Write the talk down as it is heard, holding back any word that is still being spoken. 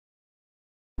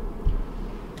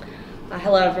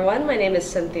Hello everyone, my name is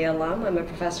Cynthia Lum. I'm a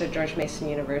professor at George Mason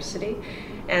University,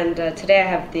 and today I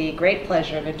have the great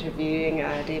pleasure of interviewing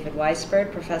David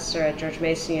Weisburd, professor at George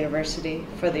Mason University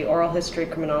for the Oral History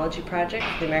Criminology Project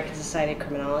for the American Society of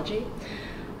Criminology.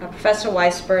 Professor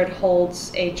Weisburd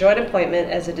holds a joint appointment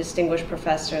as a distinguished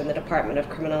professor in the Department of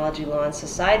Criminology, Law, and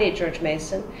Society at George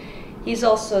Mason. He's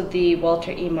also the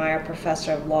Walter E. Meyer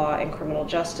Professor of Law and Criminal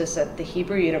Justice at the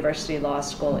Hebrew University Law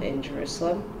School in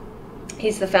Jerusalem.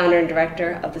 He's the founder and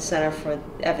director of the Center for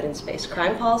Evidence-Based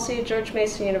Crime Policy at George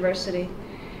Mason University,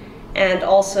 and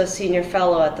also a senior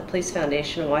fellow at the Police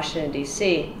Foundation in Washington,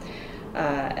 D.C.,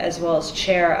 as well as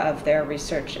chair of their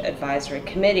Research Advisory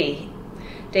Committee.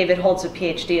 David holds a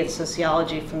PhD in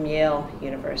sociology from Yale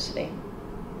University.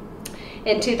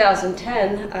 In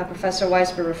 2010, Professor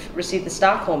Weisburd received the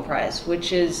Stockholm Prize,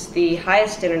 which is the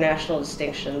highest international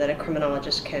distinction that a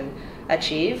criminologist can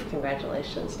achieve.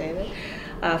 Congratulations, David.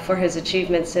 For his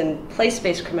achievements in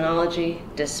place-based criminology,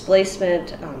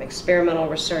 displacement, experimental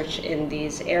research in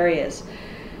these areas.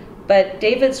 But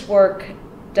David's work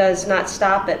does not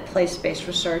stop at place-based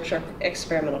research or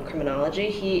experimental criminology.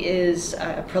 He is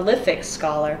a prolific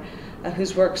scholar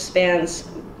whose work spans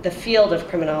the field of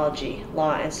criminology,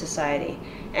 law, and society.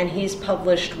 And he's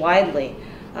published widely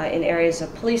in areas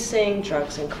of policing,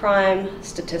 drugs and crime,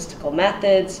 statistical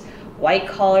methods,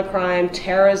 white-collar crime,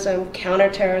 terrorism,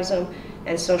 counterterrorism,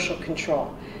 and social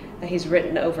control. He's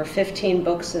written over 15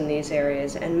 books in these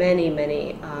areas and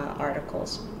many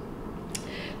articles.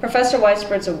 Professor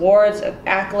Weisburd's awards,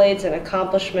 accolades, and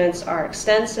accomplishments are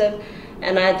extensive,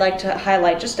 and I'd like to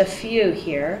highlight just a few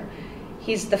here.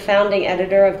 He's the founding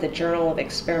editor of the Journal of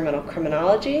Experimental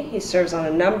Criminology. He serves on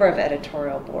a number of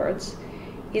editorial boards.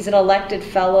 He's an elected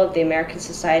fellow of the American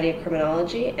Society of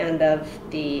Criminology and of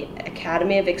the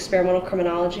Academy of Experimental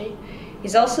Criminology.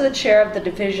 He's also the chair of the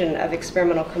Division of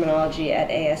Experimental Criminology at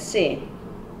ASC.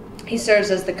 He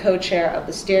serves as the co-chair of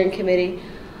the steering committee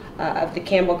of the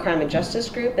Campbell Crime and Justice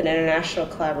Group, an international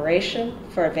collaboration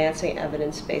for advancing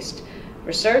evidence-based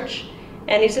research,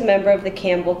 and he's a member of the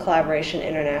Campbell Collaboration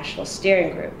International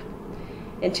Steering Group.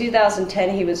 In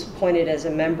 2010, he was appointed as a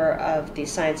member of the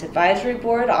Science Advisory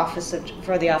Board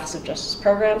for the Office of Justice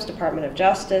Programs, Department of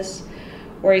Justice,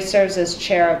 where he serves as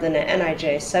chair of the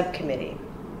NIJ subcommittee.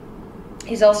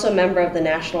 He's also a member of the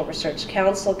National Research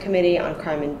Council Committee on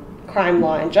Crime,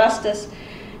 Law, and Justice,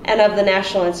 and of the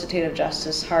National Institute of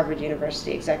Justice Harvard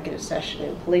University Executive Session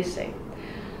in Policing.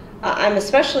 I'm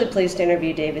especially pleased to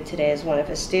interview David today as one of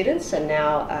his students and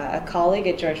now a colleague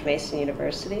at George Mason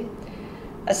University.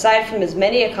 Aside from his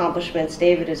many accomplishments,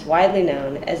 David is widely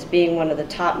known as being one of the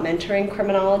top mentoring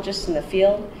criminologists in the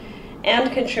field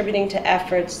and contributing to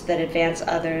efforts that advance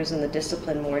others in the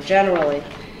discipline more generally.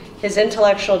 His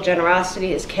intellectual generosity,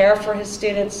 his care for his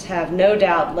students have no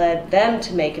doubt led them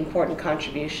to make important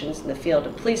contributions in the field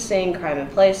of policing, crime in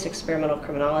place, experimental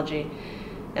criminology,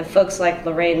 and folks like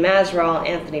Lorraine Mazerall,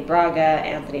 Anthony Braga,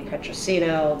 Anthony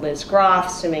Petrosino, Liz Groff,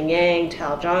 Siming Yang,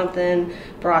 Tal Jonathan,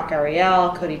 Barack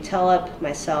Ariel, Cody Telep,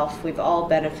 myself, we've all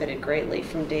benefited greatly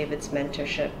from David's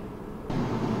mentorship.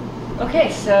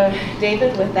 Okay, so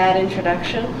David, with that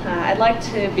introduction, I'd like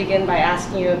to begin by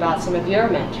asking you about some of your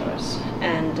mentors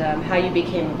and how you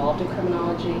became involved in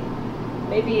criminology.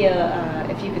 Maybe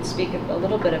if you could speak a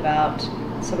little bit about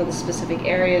some of the specific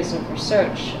areas of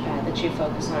research that you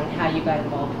focus on and how you got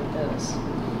involved with those.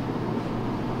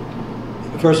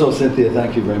 First of all, Cynthia,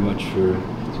 thank you very much for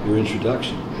your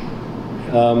introduction.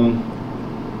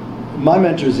 My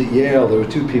mentors at Yale, there were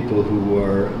two people who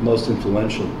were most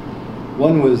influential.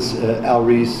 One was Al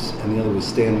Reese and the other was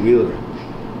Stan Wheeler.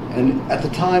 And at the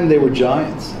time they were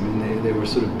giants. I mean, they were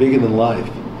sort of bigger than life.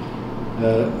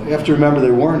 You have to remember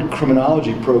there weren't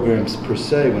criminology programs per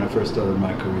se when I first started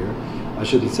my career. I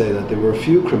shouldn't say that. There were a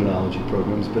few criminology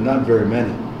programs, but not very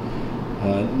many.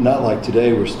 Not like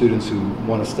today where students who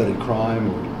want to study crime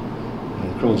or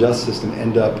the criminal justice system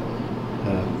end up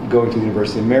going to the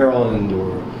University of Maryland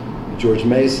or George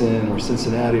Mason or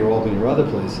Cincinnati or Albany or other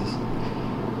places.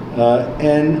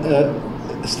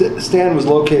 Stan was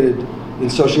located in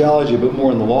sociology, but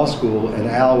more in the law school, and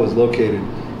Al was located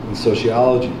in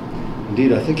sociology.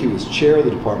 Indeed, I think he was chair of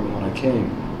the department when I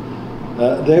came.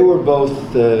 They were both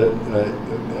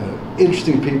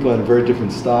interesting people and very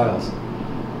different styles.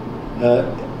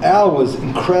 Al was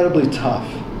incredibly tough.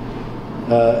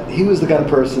 He was the kind of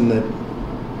person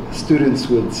that students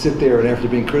would sit there and after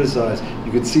being criticized,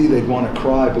 you could see they'd want to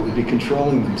cry but would be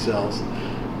controlling themselves.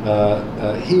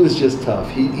 He was just tough.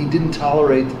 He didn't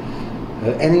tolerate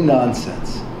any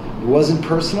nonsense. It wasn't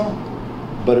personal,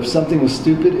 but if something was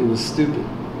stupid, it was stupid.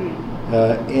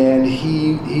 And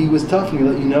he was tough, and he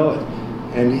let you know it.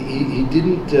 And he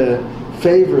didn't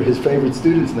favor his favorite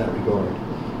students in that regard.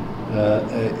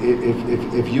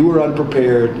 If you were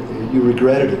unprepared, you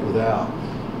regretted it without.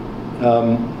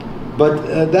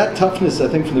 But that toughness, I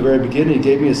think, from the very beginning,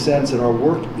 gave me a sense that our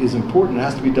work is important. It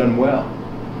has to be done well.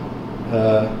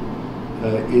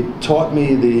 It taught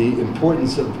me the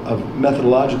importance of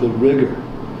methodological rigor,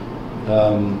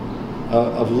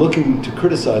 of looking to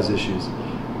criticize issues.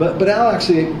 But Al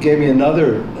actually gave me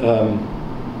another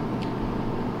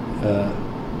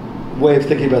way of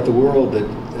thinking about the world that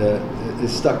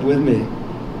has stuck with me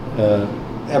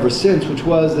ever since, which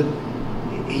was that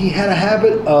he had a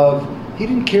habit of, he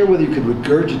didn't care whether you could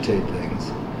regurgitate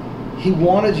things. He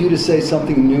wanted you to say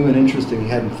something new and interesting he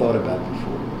hadn't thought about before.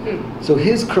 So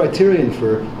his criterion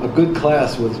for a good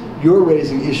class was, you're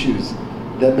raising issues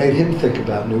that made him think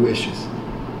about new issues.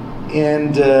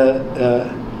 And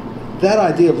that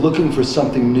idea of looking for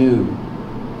something new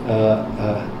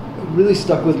really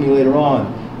stuck with me later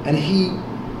on. And he,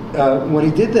 when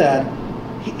he did that,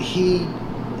 he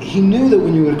knew that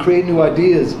when you would create new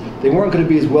ideas, they weren't going to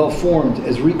be as well formed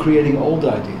as recreating old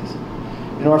ideas.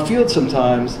 In our field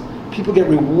sometimes, people get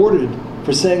rewarded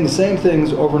for saying the same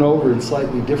things over and over in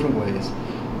slightly different ways.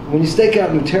 When you stake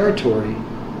out new territory,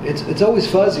 it's always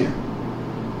fuzzier.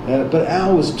 But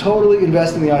Al was totally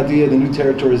investing in the idea the new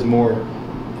territory is more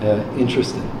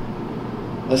interesting.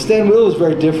 Stan Wheeler was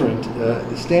very different.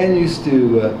 Stan used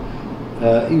to,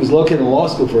 he was located in law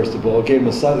school, first of all. It gave him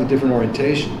a slightly different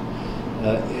orientation.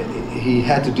 He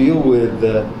had to deal with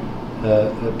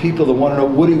people that want to know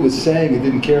what he was saying and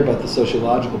didn't care about the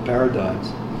sociological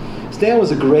paradigms. Stan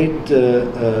was a great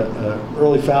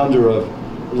early founder of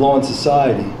Law and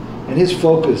Society, and his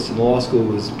focus in law school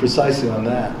was precisely on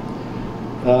that.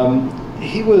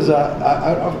 He was,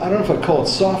 I don't know if I'd call it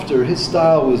softer. His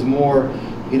style was more,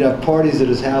 he'd have parties at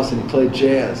his house and he played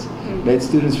jazz, made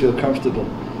students feel comfortable.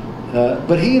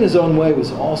 But he, in his own way,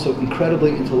 was also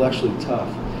incredibly intellectually tough.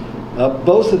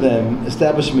 Both of them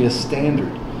established me a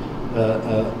standard.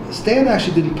 Stan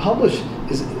actually didn't publish.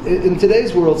 In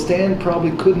today's world, Stan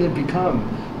probably couldn't have become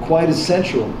quite as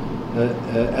central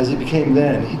as he became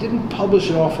then. He didn't publish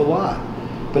an awful lot,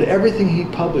 but everything he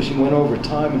published, he went over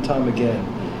time and time again.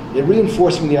 It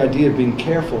reinforced me the idea of being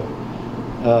careful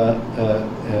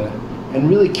and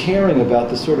really caring about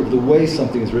the way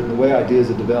something is written, the way ideas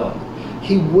are developed.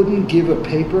 He wouldn't give a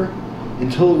paper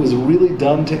until it was really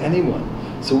done to anyone.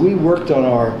 So we worked on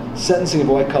our Sentencing of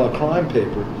a White-Collar Crime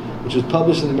paper, which was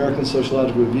published in the American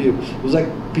Sociological Review. It was like,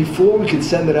 before we could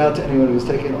send it out to anyone, it was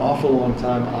taking an awful long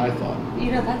time, I thought.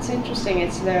 You know, that's interesting.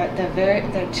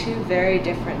 They're two very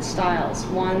different styles.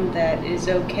 One that is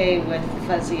okay with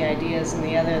fuzzy ideas, and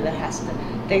the other that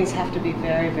things have to be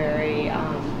very, very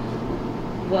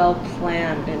well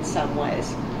planned in some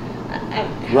ways.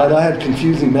 Right, I had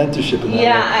confusing mentorship in that.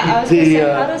 Yeah, I was going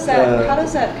to say, how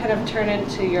does that kind of turn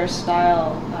into your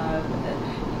style?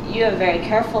 You have a very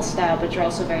careful style, but you're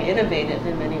also very innovative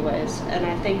in many ways, and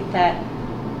I think that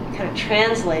kind of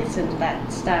translates into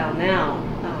that style now.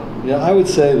 Yeah, I would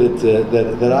say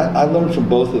that I learned from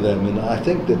both of them, and I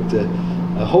think that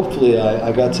hopefully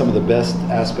I got some of the best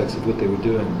aspects of what they were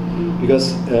doing.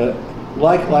 Because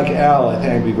like Al, I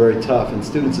think I'd be very tough, and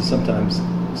students are sometimes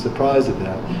surprised at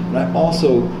that. And I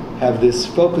also have this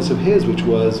focus of his, which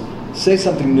was say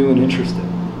something new and interesting.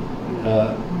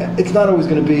 It's not always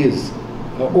going to be as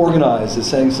organized as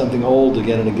saying something old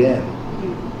again and again.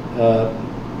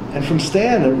 And from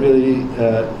Stan, it really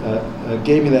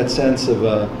gave me that sense of,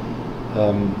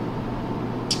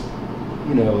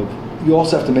 you know, you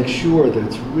also have to make sure that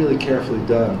it's really carefully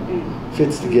done,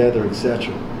 fits together,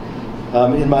 etc.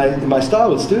 In my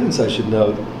style with students, I should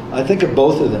note, I think of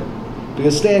both of them,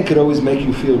 because Stan could always make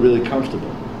you feel really comfortable.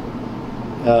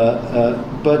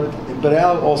 But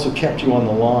Al also kept you on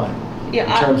the line. Yeah,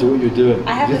 in terms of what you're doing.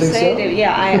 I have do you to think say, so?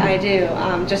 Yeah, I do.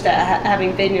 Just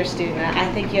having been your student,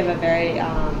 I think you have a very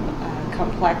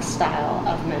complex style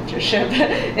of mentorship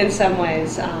in some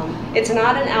ways. It's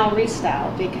not an Al Reese style,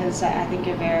 because I think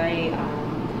you're very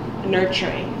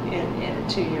nurturing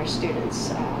to your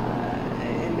students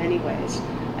in many ways.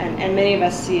 And many of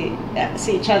us see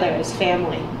each other as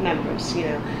family members, you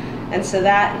know. And so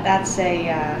that's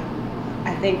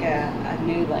I think a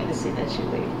new legacy that you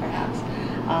leave, perhaps.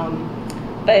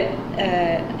 But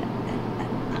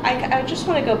I just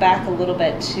want to go back a little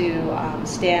bit to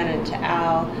Stan and to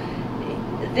Al.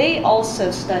 They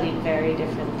also studied very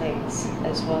different things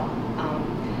as well.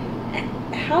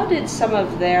 How did some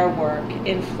of their work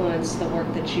influence the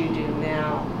work that you do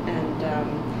now?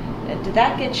 And did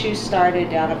that get you started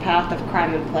down a path of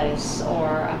crime in place,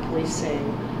 or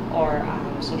policing, or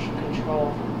social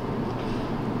control?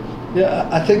 Yeah,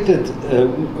 I think that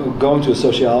going to a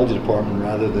sociology department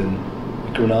rather than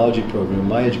a criminology program,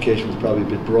 my education was probably a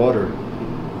bit broader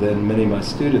than many of my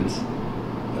students.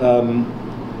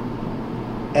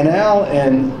 And Al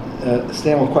and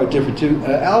Stan were quite different too.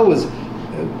 Al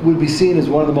would be seen as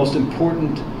one of the most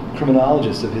important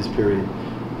criminologists of his period.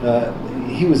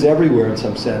 He was everywhere in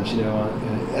some sense, you know,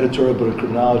 editorial book in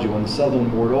criminology, won the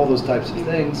Southern Award, all those types of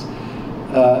things.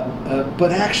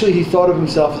 But actually he thought of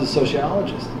himself as a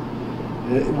sociologist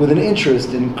with an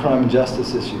interest in crime and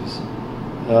justice issues,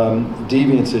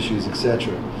 deviance issues,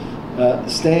 etc.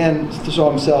 Stan saw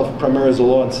himself primarily as a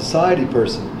law and society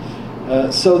person.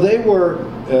 So they were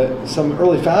some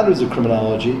early founders of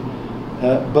criminology,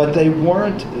 but they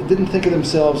didn't think of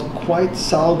themselves quite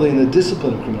solidly in the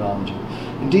discipline of criminology.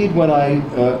 Indeed, when I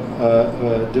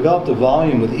developed a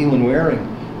volume with Elin Waring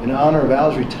in honor of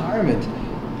Al's retirement,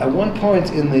 at one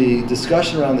point in the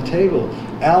discussion around the table,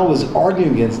 Al was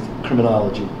arguing against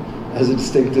criminology as a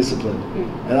distinct discipline,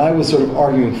 and I was sort of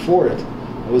arguing for it.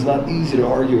 It was not easy to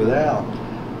argue with Al.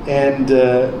 And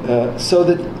so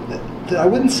that I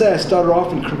wouldn't say I started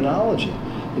off in criminology.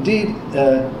 Indeed,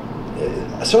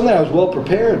 certainly I was well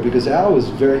prepared because Al was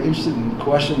very interested in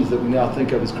questions that we now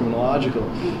think of as criminological.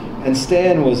 And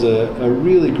Stan was a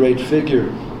really great figure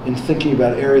in thinking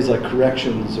about areas like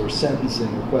corrections or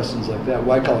sentencing or questions like that,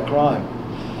 white-collar crime.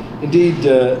 Indeed,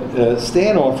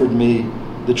 Stan offered me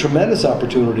the tremendous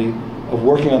opportunity of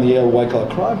working on the Yale White-Collar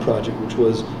Crime Project, which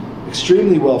was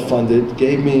extremely well-funded,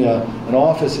 gave me an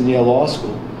office in Yale Law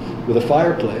School with a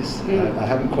fireplace. I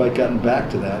haven't quite gotten back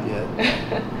to that yet.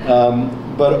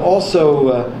 But also,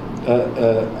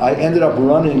 I ended up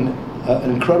running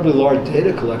an incredibly large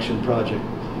data collection project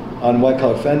on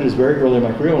white-collar offenders very early in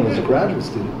my career when I was a graduate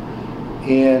student.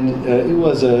 And it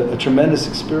was a tremendous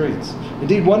experience.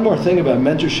 Indeed, one more thing about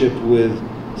mentorship with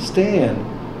Stan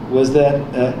was that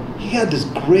he had this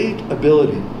great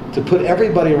ability to put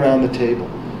everybody around the table.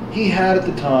 He had at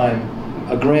the time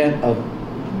a grant of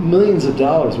millions of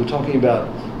dollars. We're talking about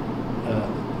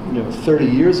 30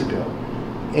 years ago.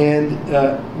 And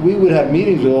we would have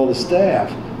meetings with all the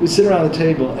staff. We'd sit around the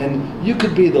table, and you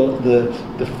could be the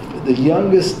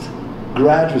youngest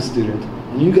graduate student,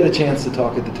 and you get a chance to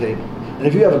talk at the table. And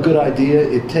if you have a good idea,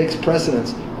 it takes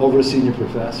precedence over a senior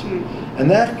professor. And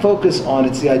that focus on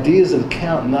it's the ideas that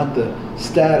count, not the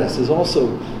status, is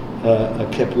also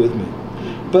kept with me.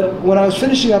 But when I was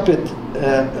finishing up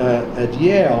at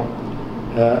Yale,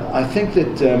 I think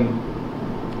that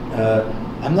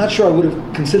I'm not sure I would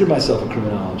have considered myself a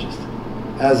criminologist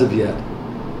as of yet.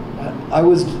 I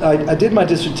did my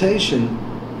dissertation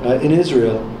in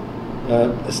Israel.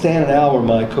 Stan and Al were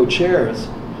my co-chairs.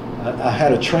 I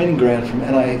had a training grant from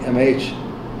NIMH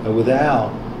with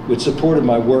Al, which supported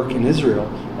my work in Israel.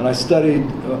 And I studied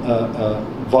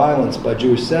violence by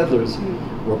Jewish settlers,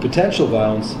 or potential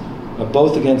violence,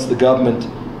 both against the government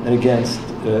and against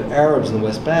Arabs in the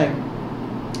West Bank.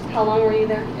 How long were you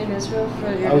there in Israel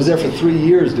for your I was there for 3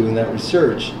 years doing that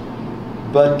research.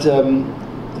 But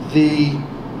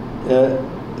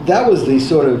that was the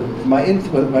sort of, my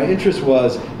interest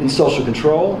was in social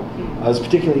control. I was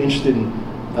particularly interested in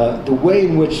the way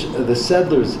in which the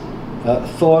settlers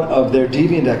thought of their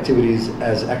deviant activities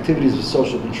as activities of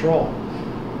social control.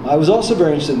 I was also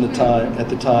very interested at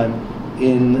the time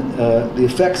in the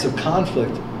effects of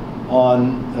conflict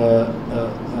on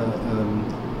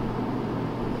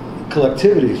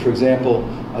collectivities. For example,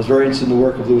 I was very interested in the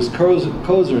work of Louis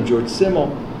Kozer and George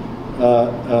Simmel,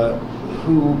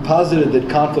 who posited that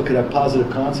conflict could have positive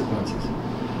consequences.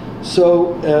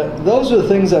 So those are the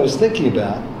things I was thinking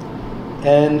about.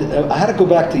 And I had to go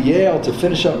back to Yale to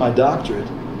finish up my doctorate.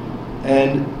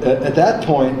 And at that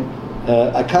point,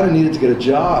 I kind of needed to get a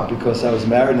job because I was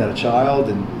married and had a child,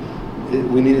 and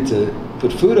we needed to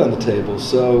put food on the table.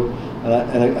 So,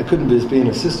 I couldn't just be an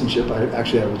assistantship. I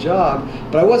actually had a job,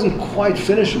 but I wasn't quite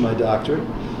finished with my doctorate.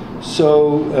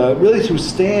 So really through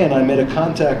Stan, I made a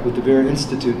contact with the Vera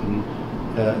Institute in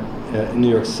New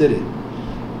York City.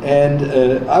 And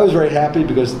I was very happy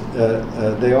because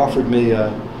they offered me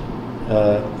a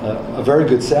very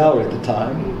good salary at the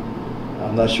time.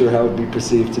 I'm not sure how it would be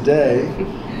perceived today.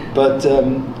 But,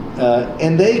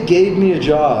 and they gave me a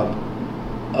job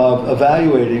of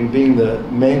evaluating, being the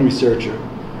main researcher,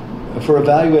 for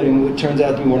evaluating what turns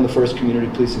out to be one of the first community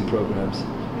policing programs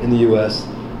in the US,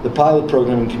 the pilot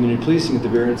program in community policing at the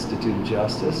Vera Institute of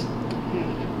Justice.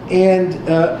 And,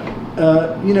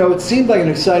 it seemed like an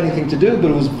exciting thing to do,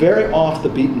 but it was very off the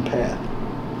beaten path.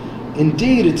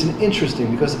 Indeed, it's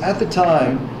interesting because at the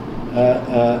time,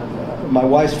 my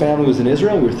wife's family was in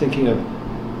Israel. We were thinking of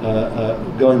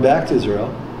going back to Israel.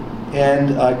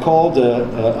 And I called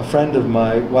a friend of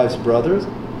my wife's brother's,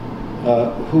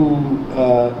 who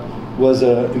was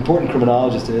an important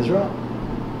criminologist in Israel.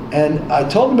 And I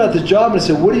told him about this job, and I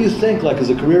said, what do you think, like, as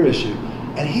a career issue?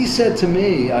 And he said to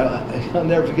me, I'll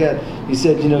never forget, he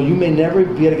said, you know, you may never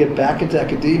be able to get back into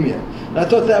academia. And I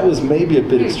thought that was maybe a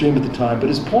bit extreme at the time, but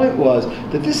his point was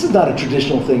that this is not a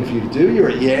traditional thing for you to do. You're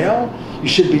at Yale. You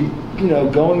should be, you know,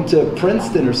 going to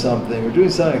Princeton or something, or doing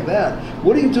something like that.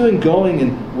 What are you doing going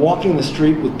and walking the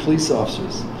street with police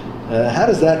officers? How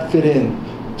does that fit in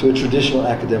to a traditional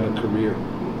academic career?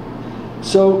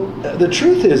 So the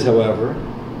truth is, however,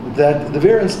 that the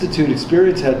Vera Institute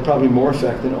experience had probably more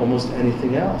effect than almost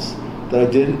anything else that I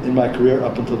did in my career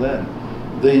up until then.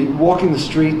 The walking the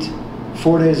street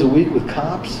 4 days a week with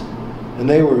cops, and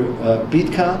they were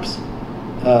beat cops.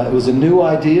 It was a new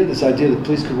idea, this idea that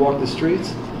police could walk the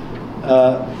streets.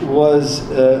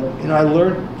 You know, I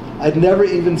learned, I'd never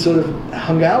even sort of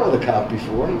hung out with a cop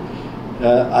before.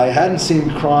 I hadn't seen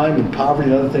crime and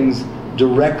poverty and other things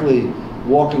directly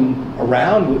walking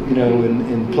around, you know,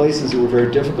 in places that were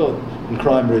very difficult and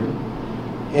crime-ridden.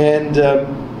 And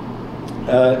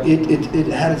it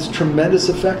had its tremendous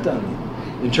effect on me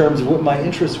in terms of what my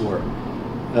interests were.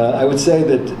 I would say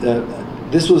that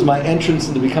this was my entrance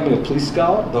into becoming a police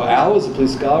scholar. Though Al was a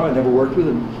police scholar, I never worked with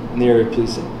him in the area of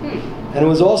policing. And it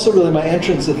was also really my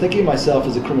entrance to thinking of myself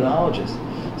as a criminologist.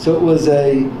 So it was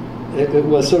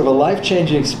sort of a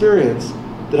life-changing experience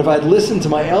that if I'd listened to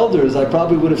my elders, I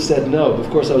probably would have said no. Of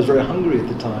course, I was very hungry at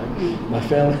the time. My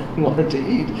family wanted to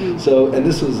eat. So, and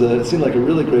this was, it seemed like a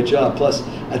really great job. Plus,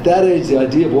 at that age, the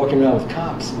idea of walking around with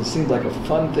cops, it seemed like a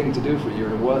fun thing to do for a year,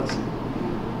 and it was.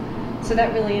 So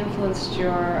that really influenced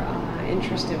your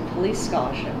interest in police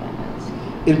scholarship, I guess.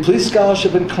 In police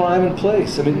scholarship and crime and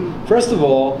place. I mean, first of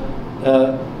all,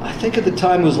 I think at the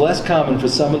time it was less common for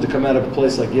someone to come out of a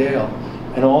place like Yale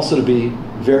and also to be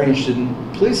very interested in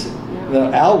policing.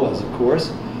 Al was, of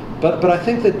course, but I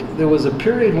think that there was a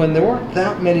period when there weren't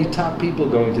that many top people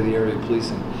going to the area of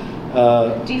policing.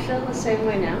 Do you feel the same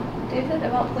way now, David,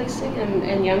 about policing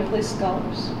and young police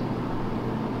scholars?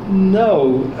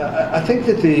 No, I think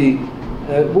that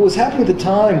what was happening at the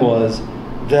time was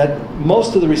that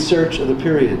most of the research of the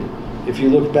period, if you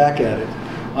look back at it,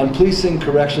 on policing,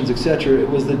 corrections, etc., it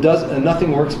was the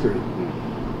nothing works period.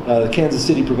 The Kansas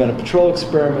City Preventive Patrol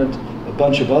experiment, a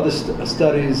bunch of other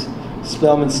studies,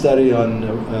 Spellman's study on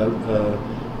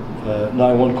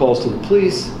 911 calls to the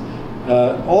police.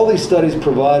 All these studies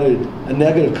provided a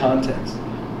negative context.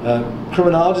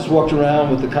 Criminologists walked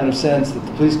around with the kind of sense that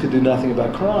the police could do nothing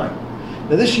about crime.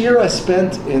 Now, this year I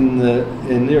spent in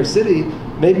New York City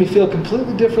made me feel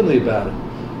completely differently about it.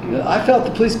 I felt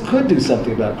the police could do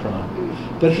something about crime.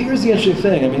 But here's the interesting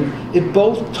thing. I mean, it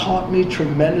both taught me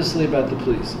tremendously about the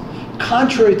police.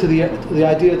 Contrary to the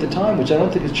idea at the time, which I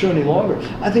don't think is true any longer.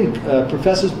 I think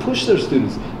professors push their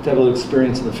students to have a little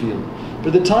experience in the field.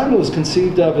 But at the time it was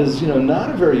conceived of as, you know, not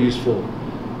a very useful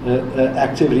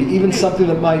activity, even something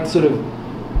that might sort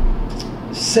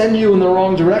of send you in the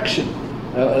wrong direction,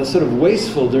 sort of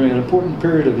wasteful during an important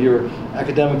period of your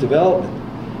academic development.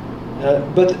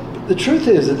 But the truth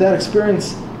is that that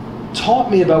experience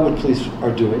taught me about what police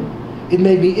are doing. It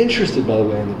made me interested, by the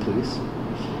way, in the police.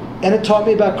 And it taught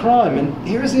me about crime. And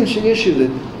here's the interesting issue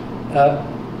that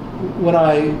when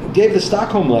I gave the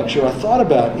Stockholm lecture, I thought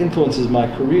about influences in my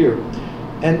career.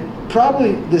 And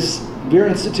probably this Vera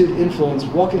Institute influence,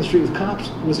 walking the street with cops,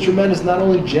 was tremendous, not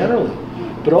only generally,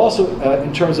 but also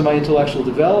in terms of my intellectual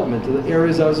development, the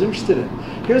areas I was interested in.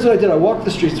 Here's what I did. I walked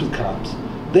the streets with cops.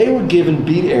 They were given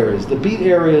beat areas. The beat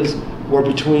areas were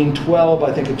between 12,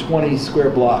 I think, and 20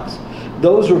 square blocks.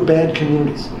 Those were bad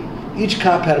communities. Each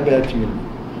cop had a bad community.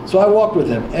 So I walked with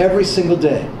them every single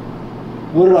day.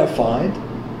 What did I find?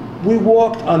 We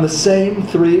walked on the same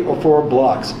 3 or 4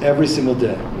 blocks every single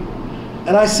day.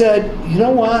 And I said, you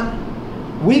know what?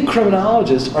 We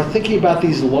criminologists are thinking about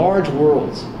these large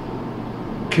worlds,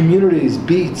 communities,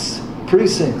 beats,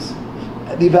 precincts.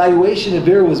 The evaluation of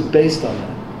Vera was based on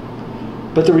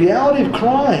that. But the reality of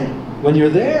crime, when you're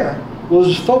there,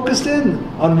 was focused in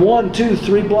on 1, 2,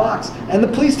 3 blocks. And the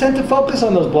police tend to focus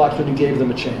on those blocks when you gave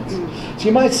them a chance. So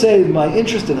you might say my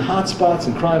interest in hotspots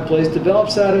and crime plays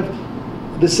develops out of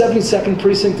the 72nd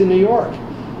Precinct in New York.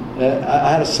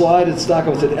 I had a slide at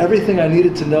Stockholm that said everything I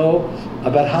needed to know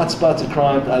about hotspots of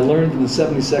crime I learned in the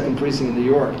 72nd Precinct in New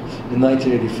York in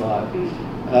 1985.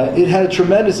 It had a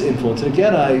tremendous influence. And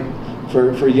again,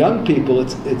 for young people,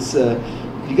 it's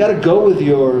you got to go with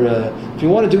your, if you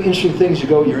want to do interesting things, you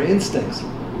go with your instincts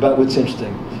about what's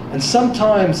interesting. And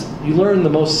sometimes you learn the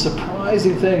most surprising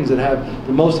surprising things that have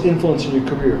the most influence in your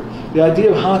career. The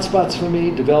idea of hotspots for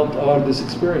me developed out of this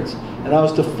experience, and I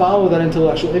was to follow that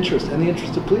intellectual interest and the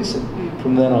interest of policing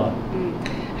from then on.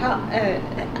 How,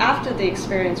 after the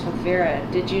experience with Vera,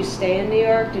 did you stay in New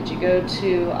York? Did you go to,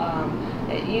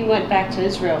 you went back to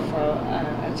Israel for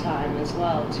a time as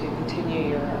well to continue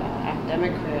your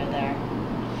academic career there.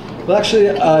 Well, actually,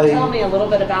 Can you tell me a little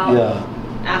bit about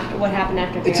what happened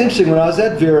after Vera? It's interesting. When I was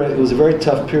at Vera, it was a very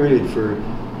tough period for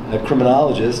a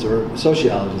criminologist, or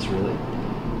sociologist really.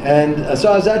 And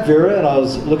so I was at Vera and I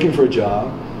was looking for a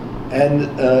job. And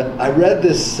I read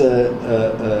this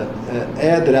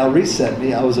ad that Al Reese sent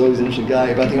me. I was always an interesting guy,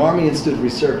 about the Army Institute of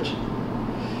Research.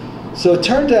 So it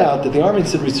turned out that the Army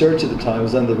Institute of Research at the time,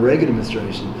 was under the Reagan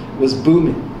administration, was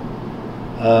booming.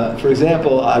 For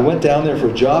example, I went down there for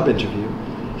a job interview,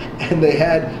 and they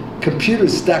had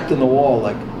computers stacked on the wall,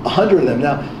 like 100 of them.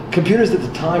 Now, computers at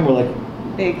the time were like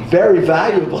big, very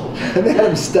valuable, and they had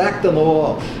them stacked on the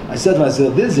wall. I said to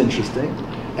myself, this is interesting.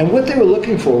 And what they were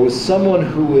looking for was someone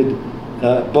who would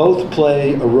both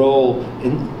play a role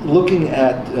in looking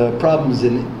at problems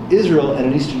in Israel and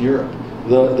in Eastern Europe,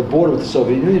 the border with the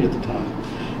Soviet Union at the time.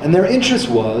 And their interest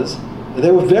was,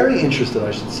 they were very interested,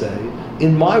 I should say,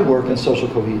 in my work on social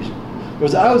cohesion.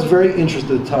 Because I was very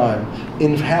interested at the time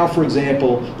in how, for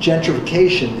example,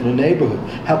 gentrification in a neighborhood,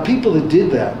 how people that did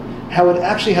that, how it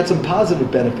actually had some positive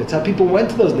benefits, how people went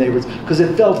to those neighborhoods because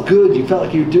it felt good, you felt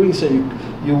like you were doing so,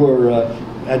 you were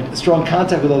had strong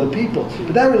contact with other people.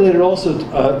 But that related also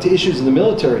to issues in the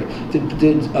military.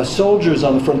 Did soldiers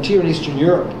on the frontier in Eastern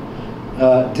Europe,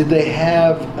 did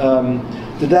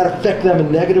that affect them in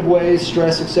negative ways,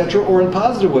 stress, etc., or in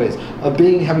positive ways of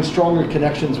having stronger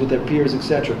connections with their peers,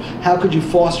 etc.? How could you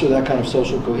foster that kind of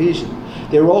social cohesion?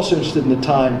 They were also interested in the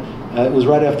time, it was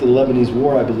right after the Lebanese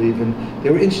War, I believe, and they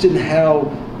were interested in how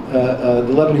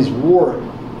the Lebanese War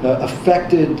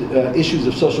affected issues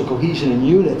of social cohesion in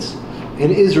units. In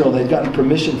Israel, they'd gotten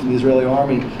permission from the Israeli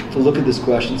army to look at this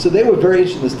question. So they were very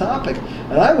interested in this topic.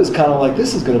 And I was kind of like,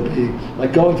 this is going to be,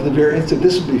 like going to the Vera Institute,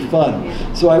 this would be fun.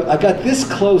 Yeah. So I got this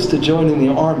close to joining the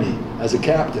army as a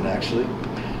captain, actually.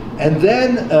 And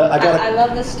then I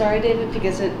love this story, David,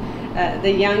 because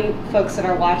the young folks that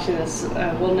are watching this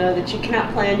will know that you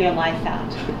cannot plan your life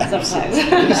out sometimes.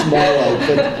 It's my life.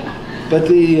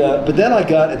 But then I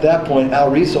got, at that point, Al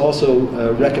Reese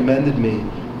also recommended me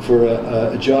for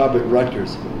a job at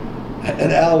Rutgers.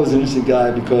 And Al was an interesting guy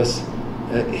because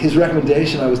his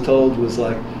recommendation, I was told, was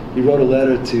like, he wrote a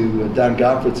letter to Don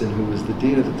Gottfredson, who was the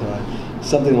dean at the time,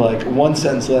 something like one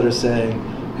sentence letter saying,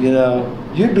 you know,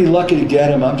 you'd be lucky to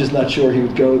get him, I'm just not sure he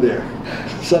would go there.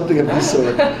 Something of this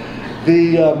sort.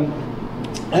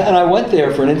 And I went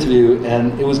there for an interview,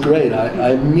 and it was great.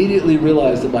 I immediately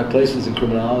realized that my place was in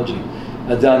criminology.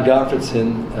 Don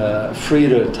Gottfredson,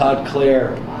 Frieda, Todd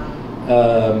Clare.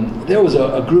 There was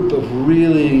a group of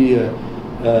really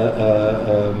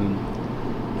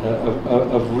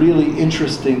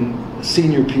interesting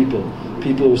senior people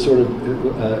who were sort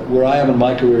of where I am in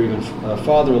my career, even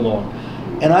farther along.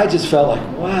 And I just felt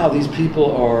like, wow, these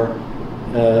people are,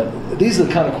 these are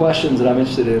the kind of questions that I'm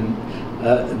interested in.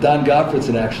 Don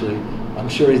Gottfredson, actually, I'm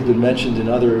sure he's been mentioned in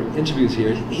other interviews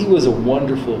here. He was a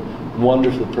wonderful,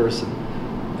 wonderful person.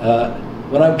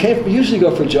 When I usually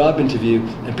go for a job interview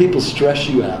and people stress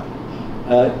you out.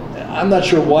 I'm not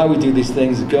sure why we do these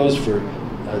things. It goes for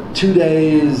 2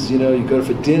 days, you know, you go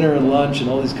for dinner and lunch and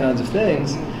all these kinds of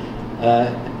things.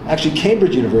 Actually,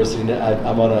 Cambridge University,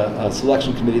 I'm on a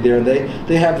selection committee there, and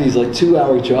they have these like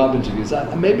 2-hour job interviews.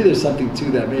 Maybe there's something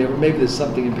to that, maybe there's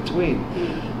something in between.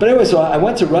 But anyway, so I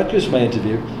went to Rutgers for my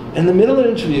interview. In the middle of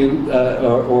the interview,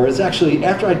 or it's actually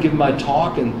after I'd given my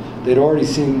talk and they'd already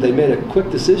they made a quick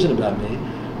decision about me,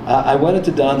 I went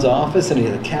into Don's office and he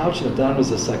had a couch, and Don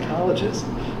was a psychologist,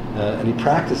 and he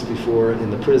practiced before in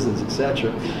the prisons,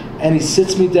 etc. And he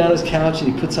sits me down on his couch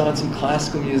and he puts on some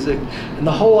classical music, and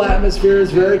the whole atmosphere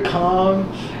is very calm,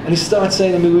 and he starts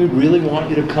saying to me, we really want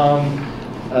you to come,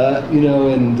 you know,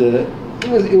 and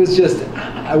it was just,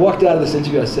 I walked out of this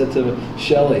interview, I said to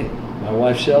Shelley, my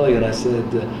wife Shelley, and I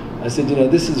said, you know,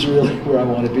 this is really where I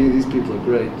want to be. These people are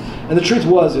great. And the truth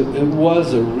was, it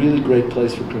was a really great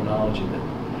place for criminology.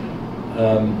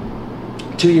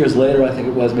 2 years later, I think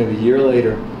it was, maybe a year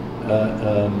later,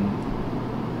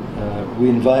 we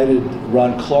invited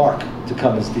Ron Clark to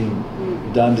come as dean.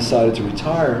 Don decided to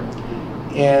retire,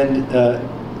 and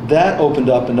that opened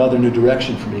up another new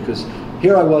direction for me, because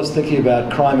here I was thinking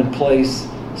about crime and place,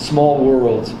 small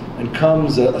worlds, and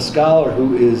comes a scholar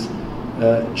who is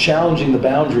challenging the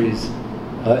boundaries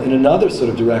in another sort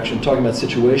of direction, talking about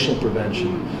situational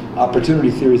prevention,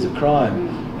 opportunity theories of crime.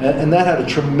 And that had a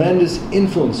tremendous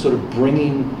influence, sort of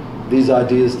bringing these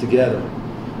ideas together.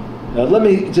 Let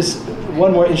me just,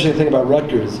 one more interesting thing about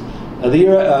Rutgers. A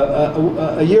year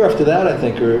after that, I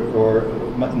think, or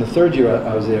in the third year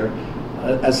I was there,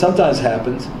 as sometimes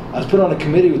happens, I was put on a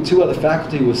committee with two other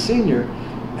faculty who were senior,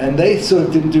 and they sort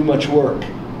of didn't do much work.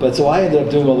 But so I ended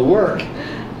up doing all the work,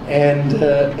 and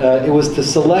it was to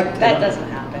select. That doesn't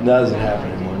happen. No, it doesn't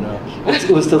happen anymore. No, it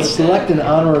was to select an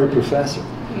honorary professor,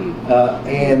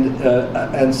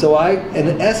 and so I,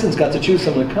 in essence, got to choose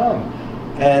someone to come.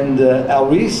 And Al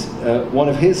Reese, one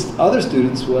of his other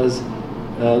students was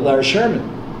Larry Sherman,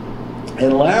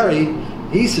 and Larry,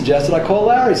 he suggested I call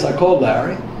Larry, so I called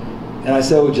Larry, and I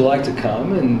said, "Would you like to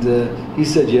come?" And he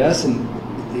said yes, and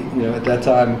you know, at that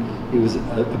time he was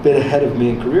a bit ahead of me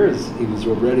in careers. He was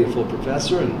already a full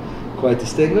professor and quite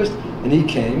distinguished, and he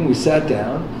came. We sat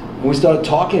down and we started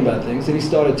talking about things, and he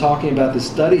started talking about the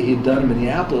study he'd done in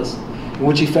Minneapolis, in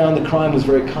which he found the crime was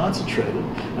very concentrated.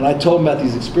 And I told him about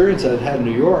these experiences I'd had in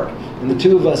New York, and the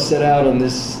two of us set out on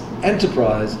this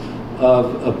enterprise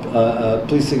of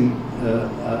policing,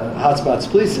 hotspots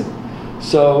policing.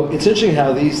 So it's interesting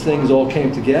how these things all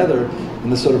came together in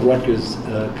the sort of Rutgers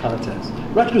context.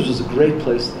 Rutgers was a great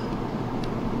place then.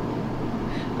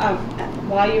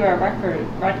 While you were at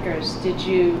Rutgers, did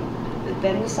you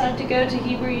then decide to go to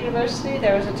Hebrew University?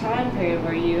 There was a time period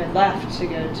where you had left to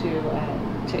go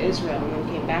to Israel and then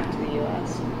came back to the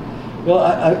U.S. Well,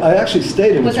 I actually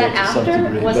stayed in Israel to some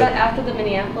degree. Was that after the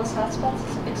Minneapolis hotspots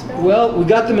experiment? Well, we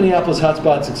got the Minneapolis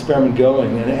hotspots experiment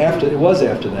going, and it was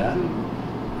after that.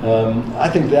 I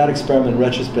think that experiment, in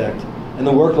retrospect, and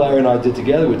the work Larry and I did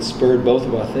together, which spurred both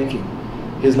of our thinking.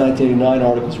 His 1989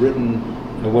 article was written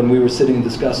when we were sitting and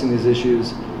discussing these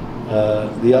issues.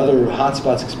 The other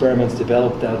hotspots experiments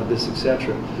developed out of this,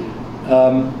 etc.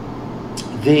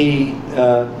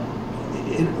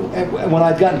 When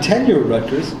I'd gotten tenure at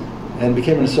Rutgers and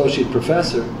became an associate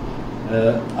professor,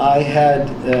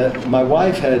 my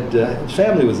wife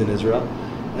family was in Israel,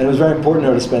 and it was very important to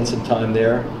her to spend some time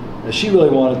there. She really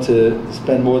wanted to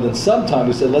spend more than some time.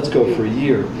 We said, let's go for a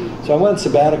year. So I went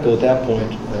sabbatical at that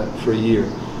point for a year.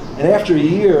 And after a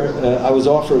year, I was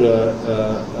offered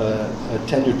a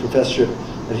tenured professorship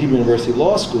at Hebrew University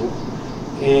Law School,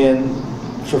 and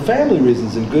for family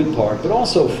reasons in good part, but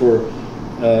also for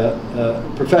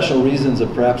professional reasons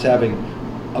of perhaps having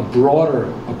a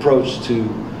broader approach to,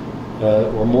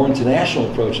 or more international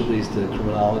approach at least, to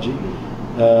criminology.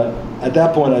 At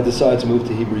that point, I decided to move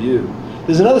to Hebrew U.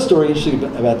 There's another story interesting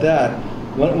about that.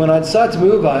 When I decided to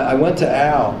move, I went to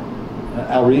Al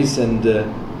Reese, and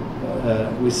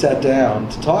we sat down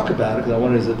to talk about it because I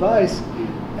wanted his advice.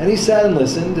 And he sat and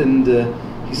listened, and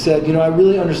he said, "You know, I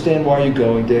really understand why you're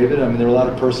going, David. I mean, there are a lot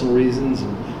of personal reasons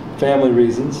and family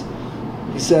reasons."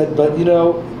 He said, "But you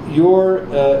know,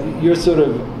 you're sort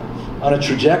of on a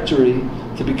trajectory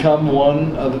to become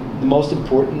one of the most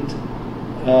important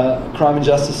crime and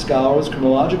justice scholars,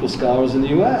 criminological scholars in the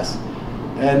U.S.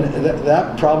 And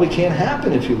that probably can't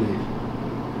happen if you leave."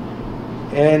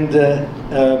 And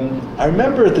I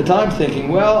remember at the time thinking,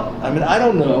 well, I mean, I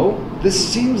don't know. This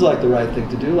seems like the right thing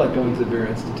to do, like going to the Vera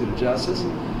Institute of Justice.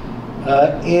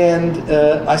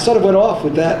 I sort of went off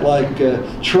with that like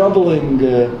troubling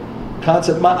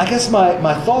concept. I guess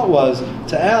my thought was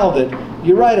to Al that,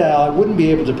 you're right, Al, I wouldn't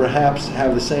be able to perhaps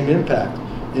have the same impact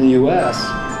in the U.S.,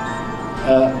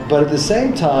 but at the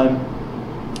same time,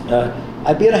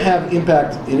 I'd be able to have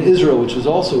impact in Israel, which was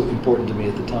also important to me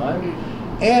at the time,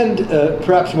 and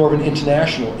perhaps more of an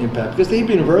international impact, because the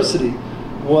Hebrew University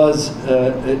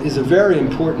is a very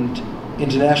important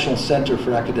international center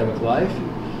for academic life,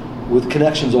 with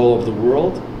connections all over the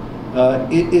world.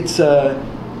 It's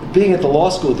being at the law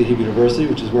school at the Hebrew University,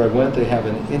 which is where I went. They have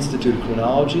an Institute of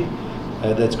Criminology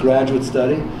that's graduate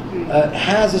study,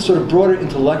 has a sort of broader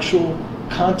intellectual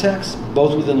context,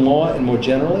 both within law and more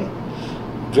generally.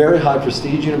 Very high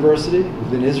prestige university,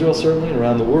 within Israel certainly, and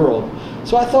around the world.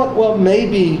 So I thought, well,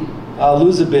 maybe I'll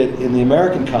lose a bit in the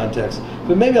American context,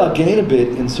 but maybe I'll gain a bit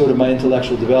in sort of my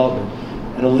intellectual development,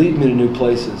 and it'll lead me to new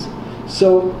places.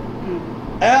 So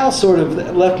Al sort of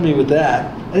left me with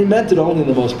that, and he meant it only in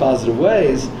the most positive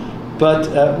ways. But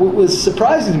what was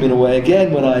surprising to me in a way,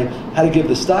 again, when I had to give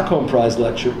the Stockholm Prize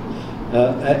lecture,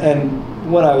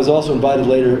 and when I was also invited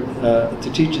later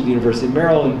to teach at the University of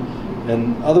Maryland,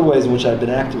 and other ways in which I've been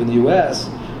active in the U.S.,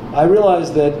 I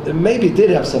realized that maybe it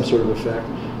did have some sort of effect,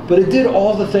 but it did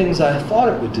all the things I thought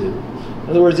it would do. In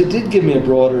other words, it did give me a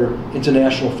broader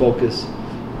international focus.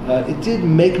 It did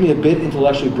make me a bit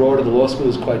intellectually broader. The law school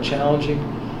was quite challenging.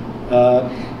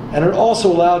 And it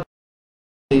also allowed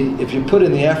me, if you put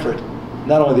in the effort,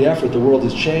 not only the effort, the world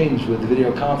has changed with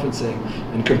video conferencing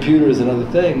and computers and other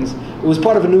things. It was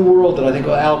part of a new world that I think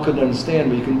Al couldn't understand,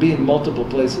 but you can be in multiple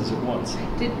places at once.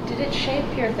 Did it shape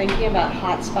your thinking about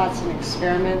hotspots and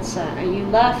experiments? You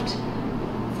left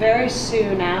very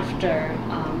soon after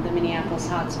the Minneapolis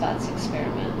hotspots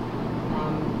experiment.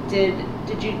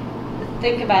 Did you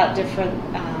think about different,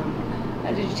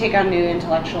 did you take on new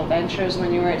intellectual ventures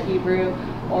when you were at Hebrew,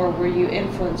 or were you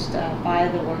influenced by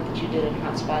the work that you did in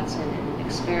hotspots and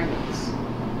experiments?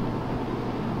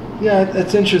 Yeah,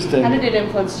 that's interesting. How did it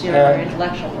influence your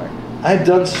intellectual work? I had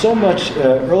done so much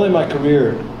early in my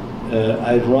career.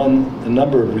 I had run a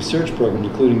number of research programs,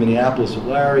 including Minneapolis with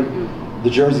Larry, the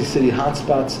Jersey City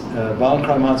hotspots, violent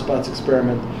crime hotspots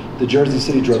experiment, the Jersey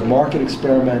City drug market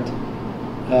experiment.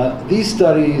 These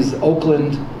studies,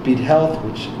 Oakland Beat Health,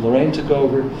 which Lorraine took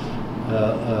over,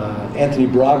 Anthony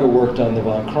Braga worked on the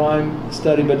violent crime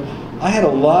study, but I had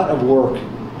a lot of work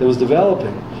that was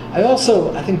developing. I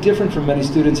also, I think different from many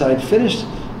students, I had finished,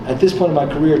 at this point in my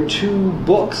career, 2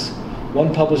 books,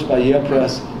 one published by Yale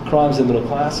Press, Crimes in Middle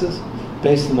Classes,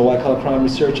 based on the white-collar crime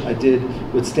research I did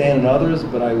with Stan and others,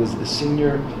 but I was the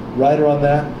senior writer on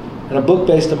that, and a book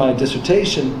based on my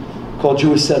dissertation called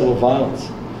Jewish Settler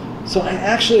Violence. So I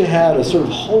actually had a sort of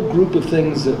whole group of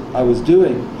things that I was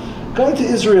doing. Going to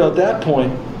Israel at that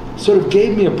point sort of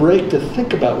gave me a break to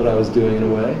think about what I was doing in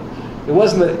a way. It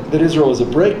wasn't that Israel was a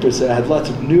break per se. I had lots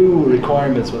of new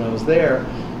requirements when I was there,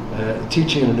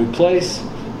 teaching in a new place,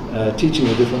 teaching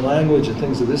a different language and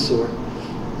things of this sort.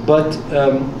 But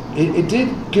it did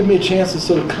give me a chance to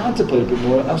sort of contemplate a bit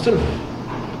more. I was sort of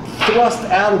thrust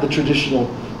out of the traditional,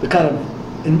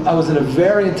 I was in a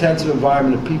very intensive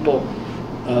environment of people,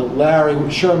 Larry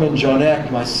Sherman, John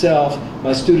Eck, myself,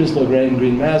 my students, Lorraine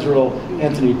Green Mazerel,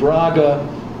 Anthony Braga,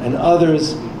 and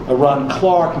others, Ron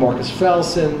Clark, Marcus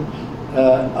Felsen,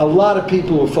 a lot of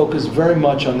people who focused very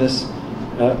much on this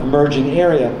emerging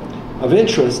area of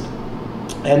interest.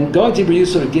 And going to Hebrew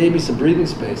sort of gave me some breathing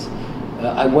space.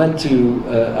 I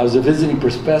was a visiting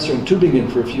professor in Tübingen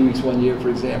for a few weeks one year, for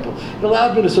example. It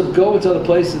allowed me to sort of go into other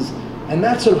places, and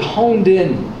that sort of honed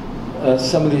in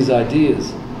some of these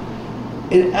ideas.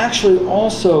 It actually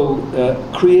also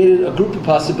created a group of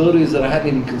possibilities that I hadn't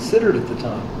even considered at the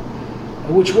time,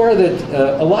 which were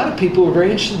that a lot of people were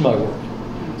very interested in my work.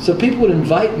 So people would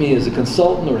invite me as a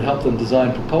consultant or help them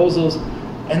design proposals,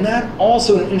 and that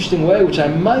also in an interesting way, which I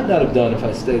might not have done if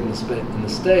I stayed in the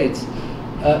States,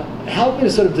 helped me to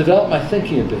sort of develop my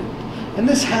thinking a bit. And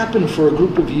this happened for a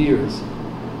group of years.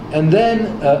 And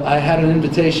then I had an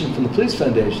invitation from the Police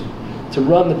Foundation to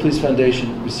run the Police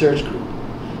Foundation Research Group.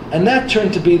 And that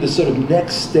turned to be the sort of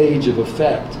next stage of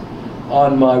effect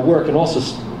on my work, and also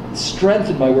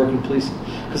strengthened my work in policing.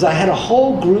 Because I had a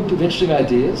whole group of interesting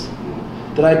ideas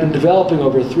that I'd been developing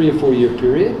over a 3 or 4 year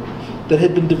period, that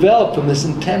had been developed from this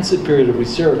intensive period of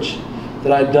research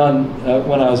that I'd done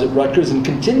when I was at Rutgers, and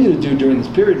continue to do during this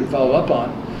period and follow up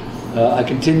on. I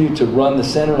continued to run the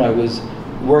center I was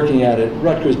working at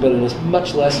Rutgers, but in a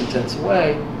much less intense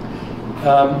way.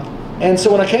 And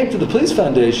so when I came to the Police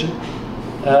Foundation,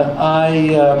 I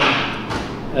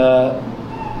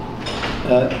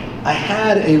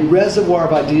had a reservoir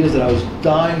of ideas that I was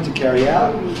dying to carry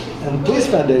out, and the Police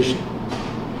Foundation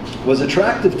was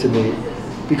attractive to me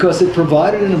because it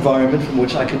provided an environment from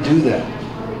which I could do that.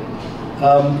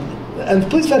 And the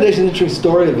Police Foundation is an interesting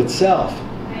story of itself.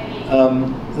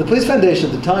 The Police Foundation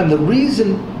at the time, the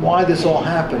reason why this all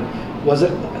happened was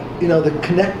that, the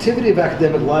connectivity of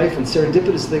academic life and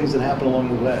serendipitous things that happen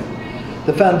along the way.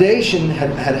 The foundation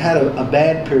had a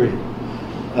bad period.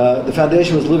 The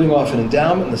foundation was living off an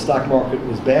endowment, and the stock market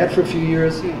was bad for a few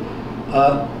years.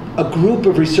 A group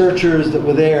of researchers that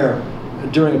were there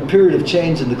during a period of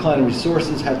change and decline in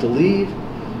resources had to leave.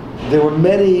 There were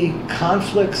many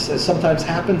conflicts, as sometimes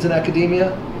happens in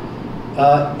academia,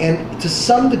 and to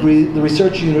some degree the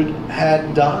research unit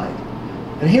had died.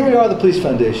 And here we are, the Police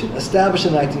Foundation, established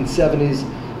in the 1970s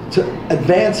to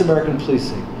advance American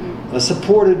policing,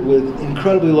 supported with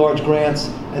incredibly large grants,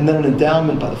 and then an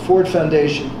endowment by the Ford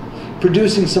Foundation,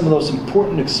 producing some of those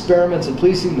important experiments in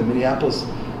policing, the Minneapolis,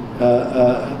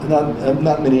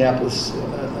 not Minneapolis,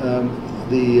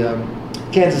 the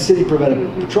Kansas City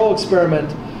Preventive Patrol Experiment,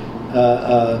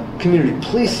 community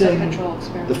policing,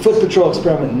 the Foot Patrol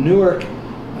Experiment in Newark.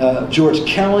 George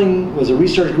Kelling was a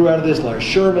researcher who grew out of this. Larry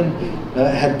Sherman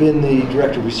had been the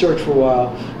director of research for a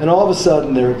while, and all of a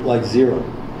sudden they're like zero.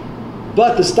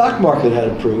 But the stock market had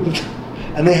improved,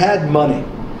 and they had money,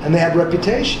 and they had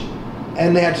reputation,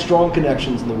 and they had strong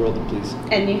connections in the world of policing.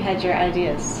 And you had your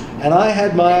ideas. And I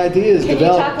had my ideas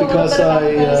developed because I. Can you talk a little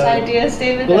bit about those ideas,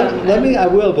 David? Well, I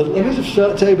will, but let me just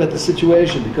tell you about the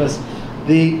situation, because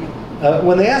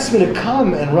When they asked me to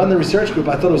come and run the research group,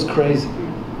 I thought it was crazy.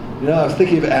 You know, I was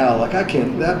thinking of Al, like, I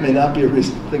can't, that may not be a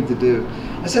reasonable thing to do.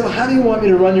 I said, well, how do you want me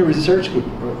to run your research group?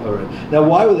 Now,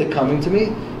 why were they coming to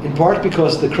me? In part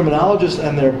because the criminologist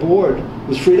and their board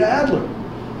was Frida Adler,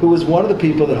 who was one of the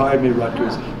people that hired me at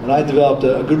Rutgers, and I developed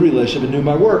a good relationship and knew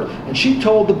my work. And she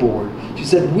told the board, she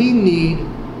said, we need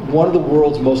one of the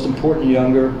world's most important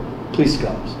younger police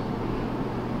scholars.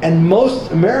 And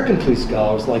most American police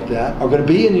scholars like that are going to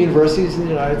be in universities in the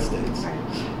United States.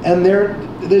 And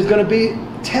there's going to be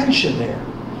tension there.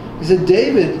 He said,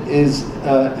 David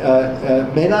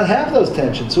may not have those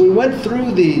tensions. So we went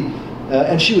through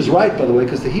and she was right, by the way,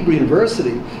 because the Hebrew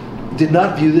University did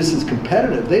not view this as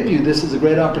competitive. They viewed this as a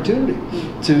great opportunity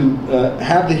to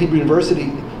have the Hebrew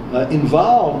University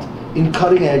involved in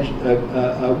cutting-edge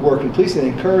work in policing. They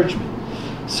encouraged me.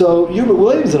 So Hubert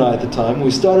Williams and I at the time, when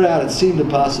we started out, it seemed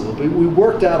impossible. But we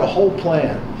worked out a whole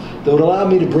plan that would allow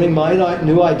me to bring my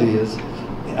new ideas,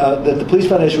 that the Police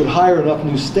Foundation would hire enough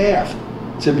new staff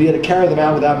to be able to carry them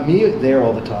out without me there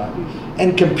all the time.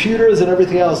 And computers and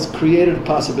everything else created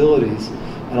possibilities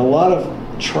and a lot of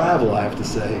travel, I have to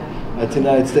say, to the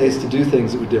United States to do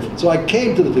things that were different. So I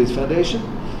came to the Police Foundation.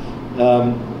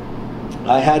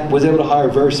 I was able to hire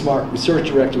a very smart research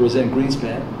director, Roseanne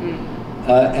Greenspan,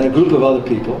 and a group of other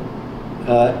people.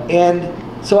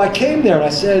 And so I came there and I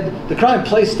said, the crime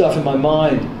place stuff in my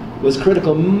mind was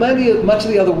critical. Much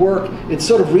of the other work, it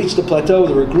sort of reached a plateau.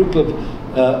 There were a group of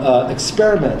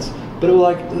experiments, but it was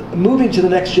like moving to the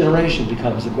next generation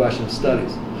becomes the question of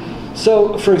studies.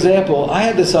 So, for example, I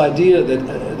had this idea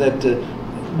that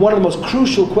one of the most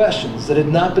crucial questions that had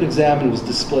not been examined was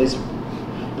displacement.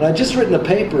 And I'd just written a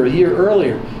paper a year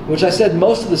earlier in which I said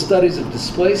most of the studies of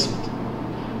displacement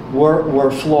were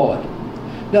flawed.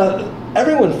 Now,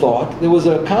 everyone thought, there was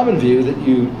a common view that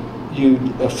you'd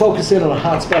focus in on a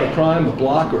hot spot of crime, a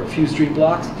block or a few street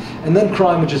blocks, and then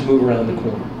crime would just move around the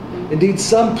corner. Indeed,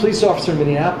 some police officer in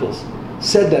Minneapolis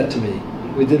said that to me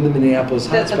within the Minneapolis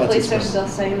hotspots. The police are still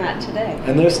saying that today.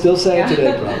 And they're still saying it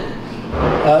today,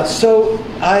 probably. So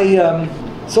I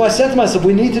said to myself,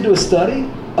 we need to do a study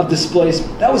of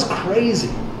displacement. That was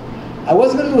crazy. I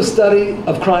wasn't going to do a study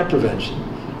of crime prevention.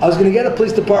 I was going to get a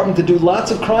police department to do lots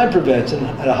of crime prevention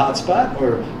at a hotspot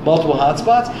or multiple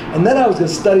hotspots, and then I was going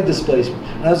to study displacement.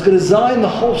 And I was going to design the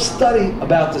whole study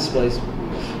about displacement.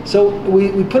 So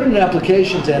we put in an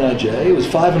application to NIJ. It was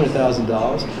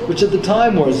 $500,000, which at the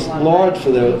time was large for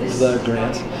the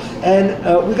grants. And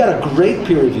we got a great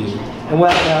peer review and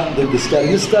went out and did the study.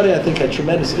 This study, I think, had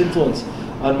tremendous influence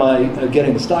on my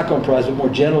getting the Stockholm Prize, but more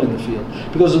generally in the field,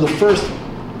 because it was the first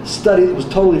study that was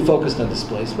totally focused on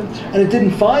displacement. And it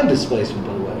didn't find displacement,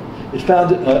 by the way. It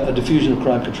found a diffusion of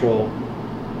crime control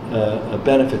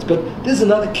benefits. But this is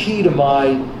another key to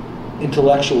my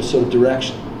intellectual sort of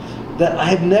direction. That I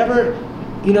have never,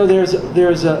 you know,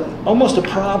 there's almost a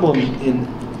problem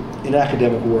in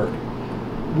academic work.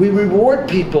 We reward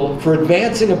people for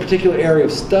advancing a particular area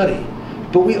of study,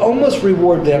 but we almost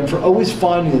reward them for always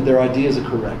finding that their ideas are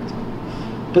correct.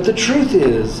 But the truth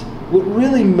is, what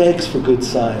really makes for good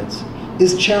science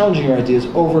is challenging our ideas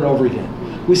over and over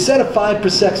again. We set a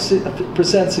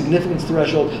 5% significance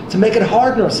threshold to make it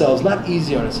hard on ourselves, not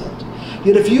easy on ourselves.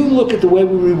 Yet if you look at the way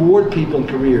we reward people in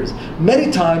careers,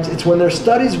 many times it's when their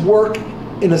studies work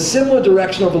in a similar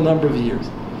direction over a number of years.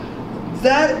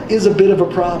 That is a bit of a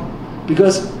problem,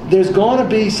 because there's going to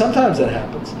be, sometimes that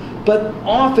happens, but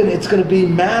often it's going to be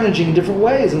managing in different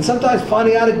ways, and sometimes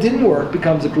finding out it didn't work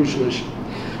becomes a crucial issue.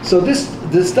 So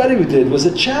this study we did was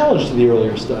a challenge to the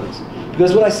earlier studies,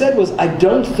 because what I said was, I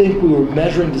don't think we were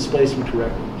measuring displacement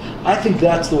correctly. I think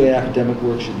that's the way academic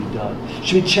work should be done. It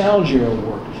should be challenging your own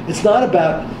work. It's not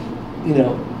about, you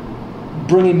know,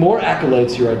 bringing more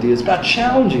accolades to your ideas. It's about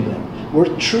challenging them.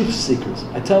 We're truth seekers.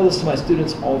 I tell this to my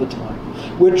students all the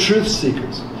time. We're truth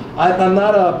seekers. I'm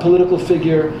not a political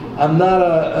figure. I'm not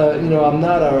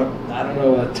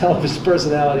a television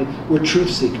personality. We're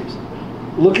truth seekers.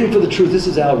 Looking for the truth. This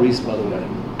is Al Reese, by the way.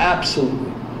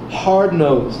 Absolutely.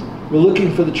 Hard-nosed. We're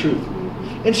looking for the truth.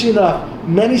 Interesting enough,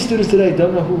 many students today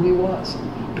don't know who he was,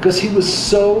 because he was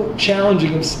so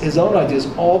challenging his own ideas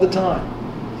all the time,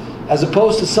 as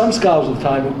opposed to some scholars of the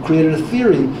time who created a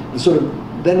theory and sort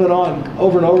of then went on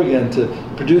over and over again to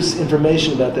produce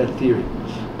information about that theory.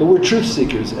 But we're truth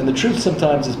seekers, and the truth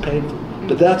sometimes is painful,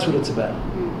 but that's what it's about.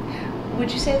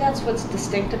 Would you say that's what's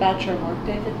distinct about your work,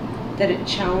 David? That it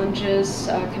challenges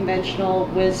conventional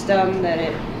wisdom, that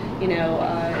it, you know,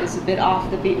 is a bit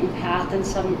off the beaten path in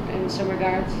some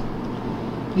regards?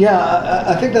 Yeah,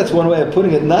 I think that's one way of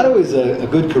putting it. Not always a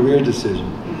good career decision.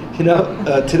 You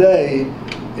know, today,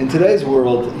 in today's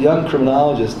world, young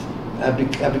criminologists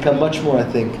have become much more, I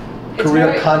think,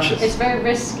 career conscious. It's very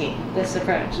risky, this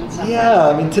approach in some ways. Yeah,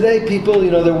 I mean, today people,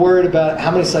 they're worried about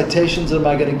how many citations am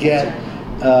I going to get.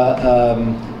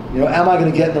 Am I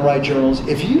going to get in the right journals?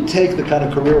 If you take the kind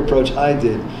of career approach I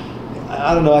did,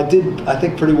 I don't know, I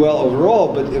think pretty well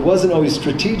overall, but it wasn't always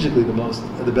strategically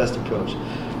the best approach.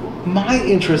 My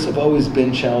interests have always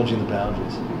been challenging the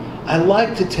boundaries. I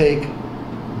like to take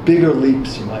bigger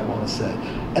leaps, you might want to say.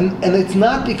 And it's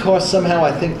not because somehow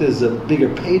I think there's a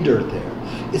bigger pay dirt there.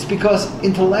 It's because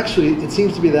intellectually, it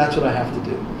seems to be that's what I have to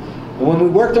do. And when we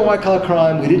worked on white-collar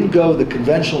crime, we didn't go the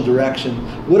conventional direction.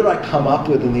 What did I come up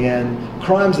with in the end?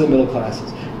 Crimes of the middle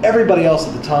classes. Everybody else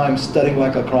at the time studying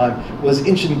white-collar crime was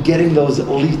interested in getting those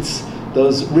elites,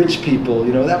 those rich people.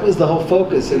 That was the whole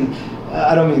focus. And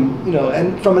I don't mean,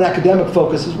 and from an academic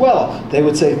focus as well. They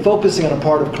would say focusing on a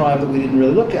part of crime that we didn't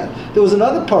really look at. There was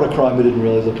another part of crime we didn't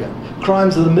really look at.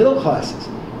 Crimes of the middle classes.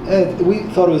 And we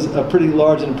thought it was a pretty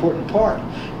large and important part.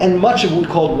 And much of what we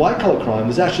called white-collar crime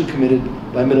was actually committed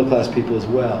by middle-class people as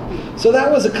well. So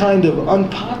that was a kind of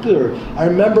unpopular. I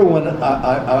remember when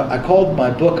I called my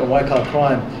book on white-collar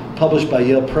crime, published by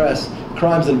Yale Press,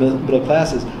 Crimes of the Middle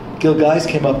Classes. Gil Geis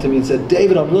came up to me and said,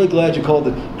 "David, I'm really glad you called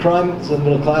it Crimes of the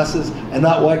Middle Classes and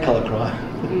not white-collar crime."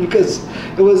 Because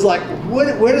it was like,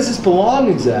 where does this belong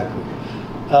exactly?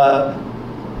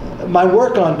 My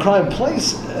work on crime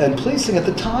and policing at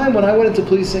the time when I went into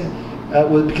policing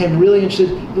became really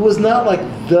interested. It was not like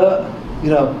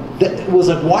it was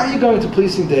like, why are you going to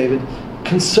policing, David?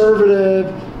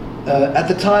 Conservative. At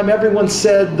the time, everyone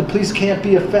said the police can't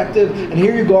be effective, and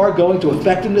here you are going to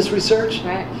effectiveness research.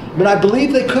 Right. I mean, I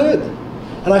believe they could,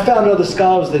 and I found other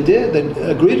scholars that did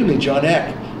that agreed with me. John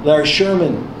Eck, Larry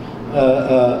Sherman,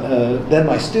 then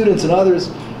my students and others.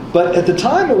 But at the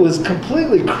time, it was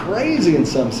completely crazy in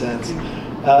some sense.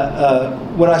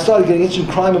 When I started getting interested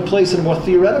in crime and place in a more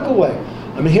theoretical way.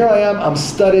 I mean, here I am, I'm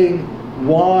studying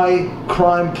why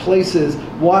crime places,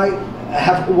 why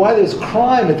there's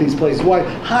crime at these places, why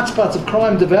hotspots of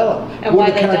crime develop, and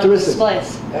why they don't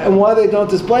displace. And why they don't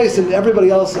displace, and everybody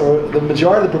else, or the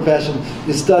majority of the profession,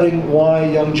 is studying why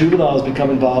young juveniles become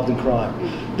involved in crime.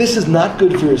 This is not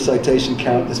good for your citation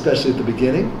count, especially at the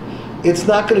beginning. It's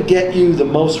not going to get you the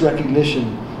most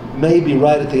recognition, maybe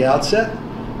right at the outset.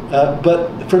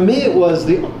 But for me, it was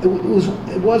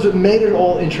what made it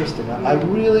all interesting. I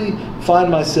really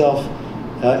find myself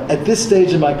at this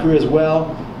stage in my career as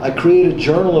well. I created a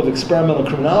journal of experimental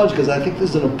criminology because I think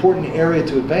this is an important area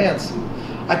to advance.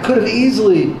 I could have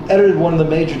easily edited one of the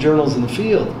major journals in the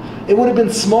field. It would have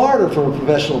been smarter from a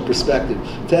professional perspective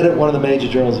to edit one of the major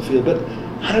journals in the field. But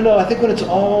I don't know. I think when it's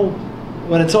all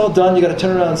done, you got to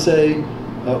turn around and say,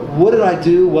 what did I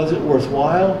do? Was it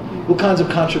worthwhile? What kinds of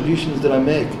contributions did I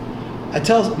make? I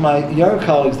tell my younger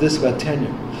colleagues this about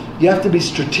tenure. You have to be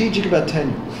strategic about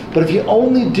tenure. But if you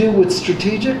only do what's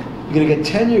strategic, you're going to get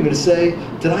tenure. You're going to say,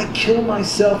 did I kill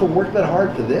myself and work that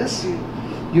hard for this?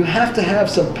 You have to have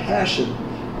some passion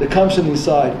that comes from the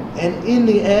inside. And in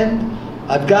the end,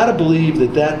 I've got to believe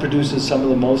that produces some of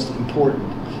the most important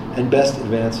and best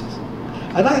advances.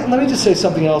 Let me just say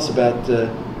something else about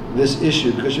this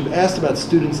issue, because you've asked about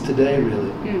students today,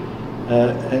 really.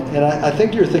 And I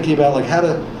think you're thinking about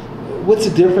what's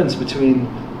the difference between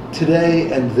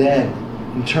today and then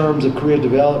in terms of career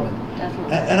development.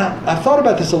 Definitely. And I've thought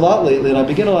about this a lot lately, and I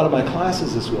begin a lot of my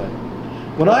classes this way.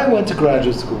 When I went to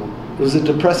graduate school, it was a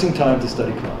depressing time to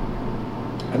study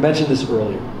crime. I mentioned this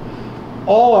earlier.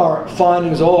 All our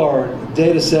findings, all our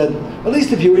data said, at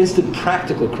least if you were interested in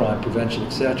practical crime prevention,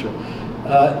 etc.,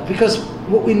 because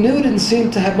what we knew didn't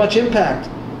seem to have much impact.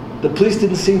 The police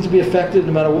didn't seem to be effective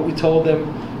no matter what we told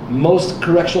them. Most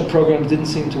correctional programs didn't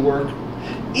seem to work.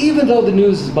 Even though the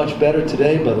news is much better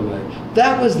today, by the way,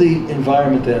 that was the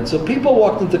environment then. So people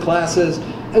walked into classes,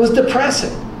 it was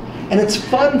depressing. And it's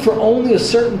fun for only a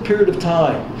certain period of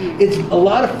time. It's a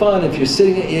lot of fun if you're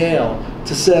sitting at Yale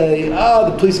to say,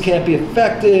 the police can't be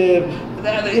effective.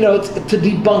 To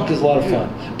debunk is a lot of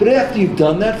fun. But after you've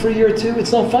done that for a year or two,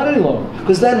 it's no fun any longer.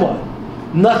 Because then what?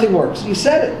 Nothing works. You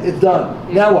said it. It's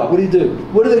done. Now what? What do you do?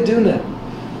 What do they do now?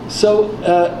 So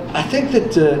I think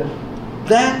that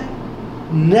that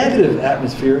negative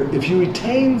atmosphere, if you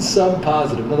retain some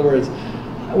positive, in other words,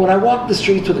 when I walked the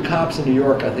streets with the cops in New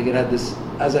York, I think it had this,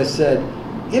 as I said,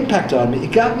 impact on me.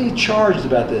 It got me charged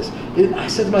about this. I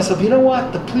said to myself, you know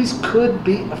what? The police could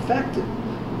be effective.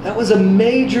 That was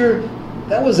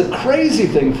a crazy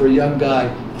thing for a young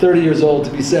guy, 30 years old,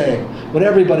 to be saying, when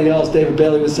everybody else, David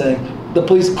Bailey, was saying the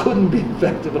police couldn't be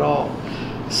effective at all.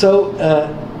 So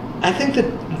I think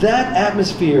that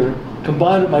atmosphere,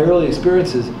 combined with my early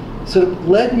experiences, sort of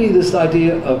led me this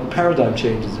idea of paradigm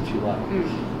changes, if you like.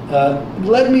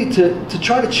 led me to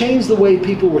try to change the way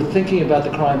people were thinking about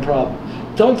the crime problem.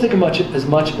 Don't think as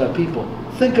much about people.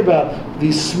 Think about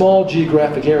these small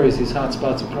geographic areas, these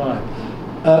hotspots of crime.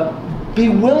 Be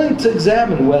willing to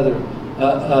examine whether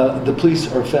the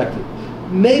police are effective.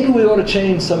 Maybe we ought to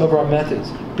change some of our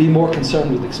methods, be more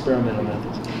concerned with experimental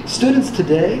methods. Students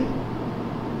today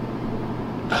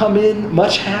come in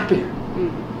much happier.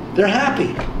 They're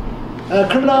happy.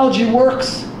 Criminology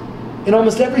works in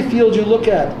almost every field you look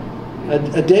at.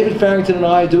 David Farrington and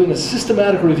I are doing a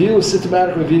systematic review of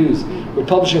systematic reviews. We're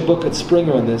publishing a book at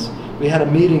Springer on this. We had a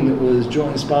meeting that was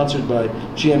jointly sponsored by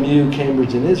GMU,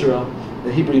 Cambridge, and Israel,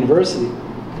 at Hebrew University.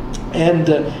 And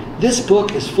this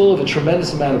book is full of a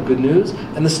tremendous amount of good news,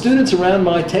 and the students around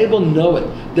my table know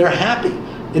it. They're happy.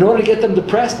 In order to get them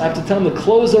depressed, I have to tell them to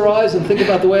close their eyes and think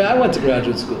about the way I went to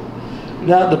graduate school.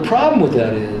 Now, the problem with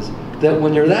that is that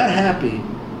when you're that happy,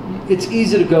 it's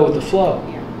easy to go with the flow.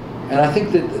 And I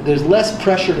think that there's less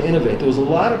pressure to innovate. There was a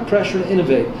lot of pressure to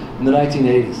innovate in the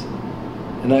 1980s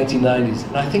and 1990s.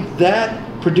 And I think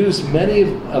that produced many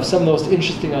of some of the most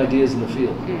interesting ideas in the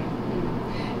field.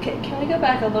 Can we go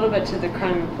back a little bit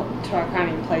to our crime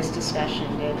in place discussion,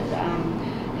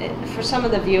 David? For some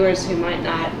of the viewers who might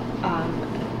not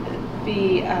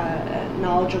be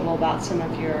knowledgeable about some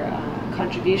of your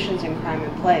contributions in crime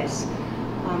in place,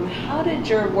 how did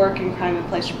your work in crime in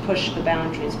place push the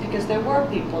boundaries? Because there were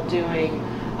people doing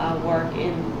work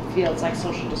in fields like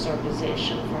social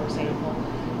disorganization, for example.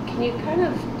 Can you kind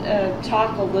of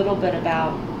talk a little bit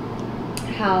about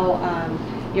how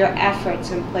your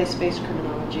efforts in place-based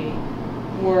criminology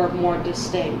were more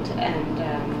distinct and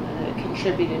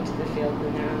contributed to the field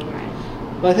in their own right?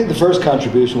 Well, I think the first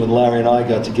contribution when Larry and I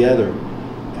got together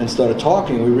and started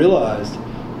talking, we realized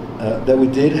that we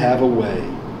did have a way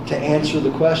to answer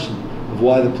the question of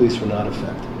why the police were not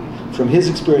effective. From his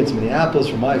experience in Minneapolis,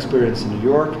 from my experience in New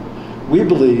York, we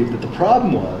believed that the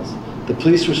problem was the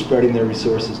police were spreading their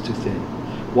resources too thin.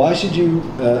 Why should you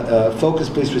focus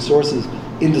police resources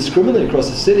indiscriminately across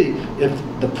the city if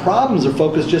the problems are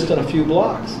focused just on a few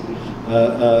blocks?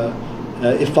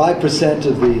 If 5%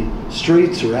 of the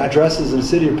streets or addresses in the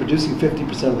city are producing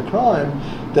 50% of the crime,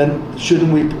 then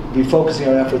shouldn't we be focusing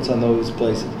our efforts on those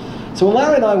places? So when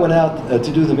Larry and I went out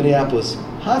to do the Minneapolis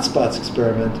hotspots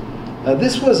experiment,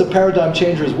 this was a paradigm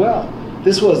changer as well.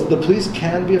 This was the police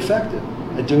can be effective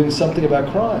at doing something about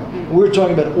crime. And we were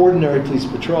talking about ordinary police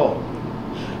patrol.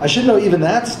 I should know even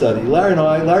that study,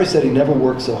 Larry said he never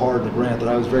worked so hard in a grant, that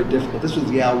I was very difficult. This was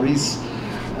the Al Reese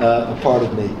part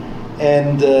of me.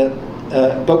 And,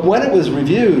 but when it was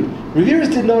reviewed, reviewers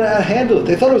didn't know how to handle it.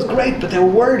 They thought it was great, but they were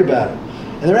worried about it.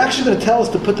 And they were actually going to tell us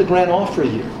to put the grant off for a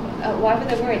year. Why were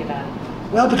they worried about it?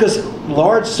 Well, because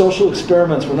large social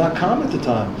experiments were not common at the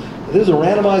time. There was a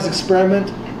randomized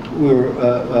experiment. We were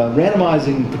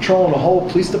randomizing patrol in a whole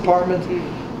police department,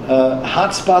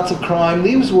 hot spots of crime.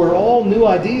 These were all new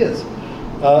ideas.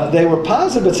 They were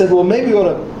positive, but said, well, maybe we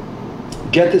ought to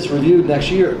get this reviewed next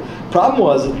year. Problem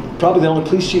was, probably the only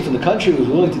police chief in the country who was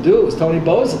willing to do it was Tony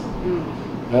Bozen,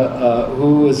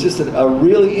 who was just a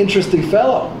really interesting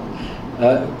fellow.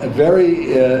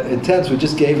 Very intense. We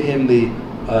just gave him the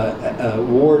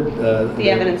award, the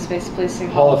Evidence-Based Policing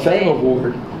Hall of Fame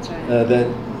award. That's right. That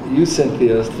you,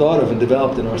 Cynthia, thought of and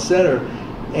developed in our center,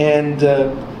 and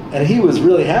he was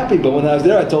really happy. But when I was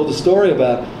there, I told the story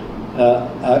about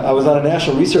I was on a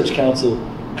National Research Council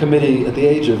committee at the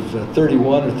age of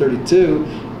 31 or 32,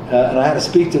 and I had to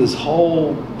speak to this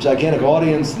whole gigantic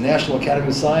audience, National Academy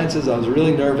of Sciences. I was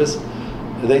really nervous.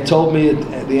 They told me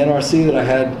at the NRC that I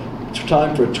had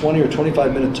time for a 20 or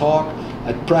 25-minute talk.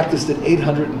 I practiced it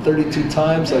 832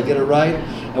 times so I get it right.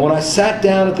 And when I sat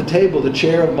down at the table, the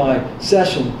chair of my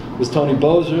session was Tony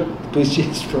Bozer, the police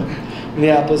chief from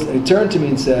Minneapolis, and he turned to me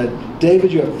and said,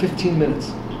 David, you have 15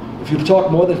 minutes. If you talk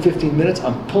more than 15 minutes,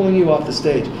 I'm pulling you off the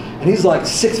stage. And he's like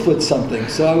 6 foot something.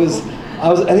 So I was,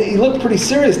 and he looked pretty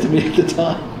serious to me at the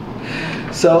time.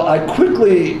 So I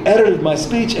quickly edited my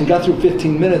speech and got through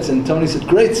 15 minutes, and Tony said,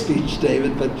 great speech,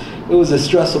 David, but it was a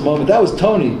stressful moment. That was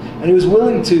Tony, and he was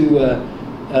willing to,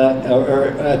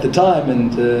 or at the time,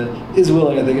 and is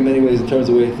willing, I think, in many ways in terms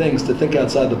of the way things, to think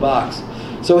outside the box.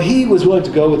 So he was willing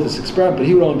to go with this experiment, but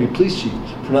he would only be police chief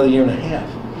for another year and a half.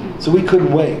 So we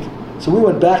couldn't wait. So we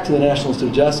went back to the National Institute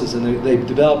of Justice, and they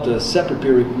developed a separate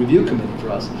peer review committee for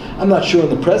us. I'm not sure in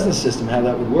the present system how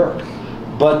that would work.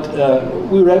 But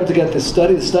we were able to get this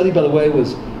study. The study, by the way,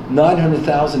 was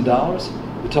 $900,000.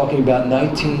 We're talking about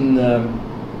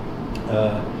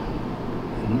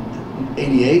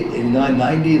 1988, 89,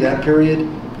 90, that period.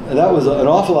 That was an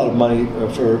awful lot of money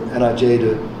for NIJ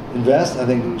to invest. I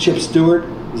think Chip Stewart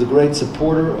was a great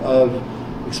supporter of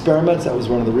experiments. That was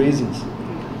one of the reasons.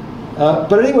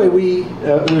 But anyway, we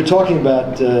were talking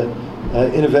about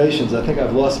innovations. I think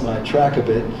I've lost my track a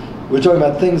bit. We were talking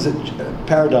about things that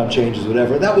paradigm changes,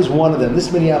 whatever. That was one of them. This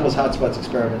Minneapolis hotspots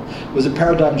experiment was a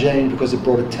paradigm change because it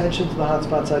brought attention to the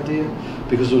hotspots idea,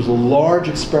 because it was a large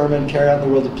experiment carried out in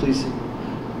the world of policing.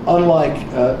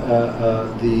 Unlike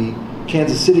the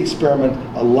Kansas City experiment,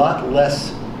 a lot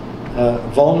less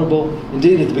vulnerable.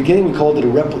 Indeed, at the beginning we called it a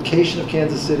replication of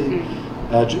Kansas City.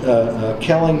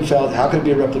 Kelling felt, how could it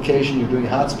be a replication? You're doing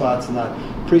hotspots, not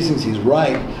precincts. He's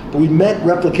right. But we meant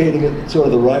replicating it sort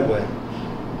of the right way.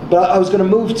 But I was going to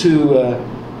move to,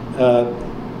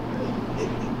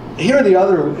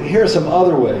 here are some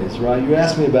other ways, right? You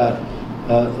asked me about,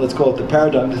 let's call it the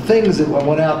paradigm, the things that I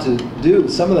went out to do,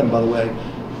 some of them, by the way,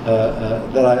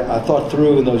 that I thought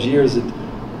through in those years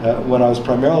when I was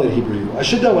primarily at Hebrew U. I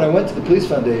should know when I went to the Police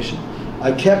Foundation,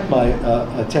 I kept my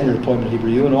tenured appointment at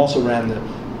Hebrew U and also ran the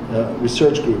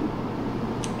research group.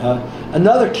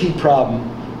 Another key problem,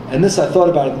 and this I thought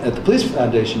about at the Police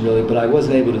Foundation really, but I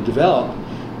wasn't able to develop.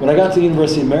 When I got to the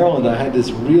University of Maryland, I had this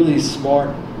really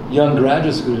smart young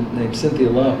graduate student named Cynthia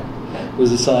Lum who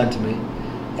was assigned to me.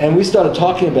 And we started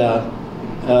talking about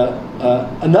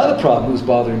another problem that was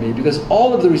bothering me, because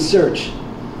all of the research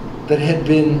that had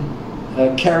been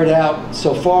carried out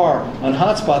so far on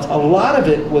hotspots, a lot of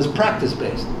it was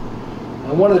practice-based.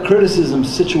 One of the criticisms,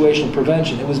 situational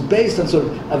prevention, it was based on sort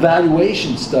of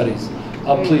evaluation studies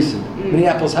of policing.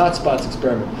 Minneapolis hotspots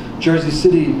experiment, Jersey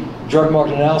City drug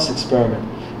market analysis experiment.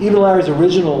 Even Larry's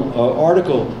original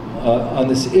article on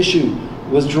this issue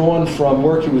was drawn from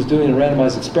work he was doing in a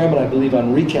randomized experiment, I believe,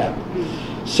 on recap.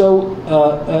 So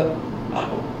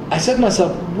I said to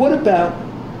myself, what about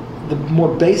the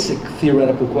more basic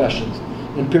theoretical questions,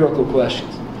 empirical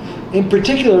questions? In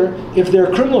particular, if there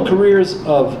are criminal careers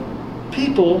of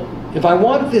people, if I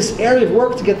want this area of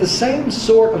work to get the same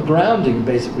sort of grounding in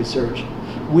basic research,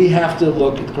 we have to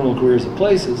look at the criminal careers of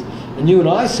places. And you and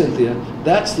I, Cynthia,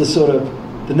 that's the sort of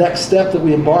the next step that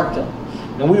we embarked on.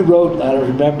 And we wrote, I don't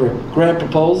remember, grant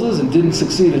proposals and didn't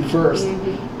succeed at first.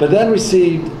 But then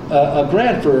received a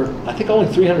grant for, I think, only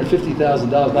 $350,000,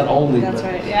 not only. That's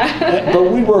right, yeah.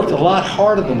 But we worked a lot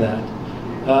harder than that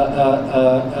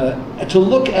to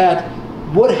look at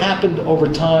what happened over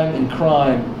time in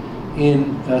crime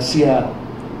in Seattle.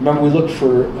 Remember, we looked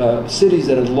for cities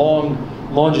that had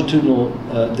longitudinal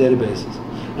databases.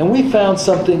 And we found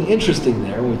something interesting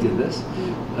there when we did this.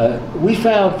 We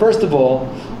found, first of all,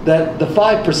 that the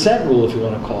 5% rule, if you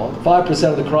want to call it,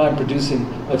 5% of the crime producing,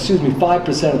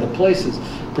 5% of the places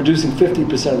producing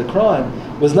 50% of the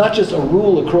crime, was not just a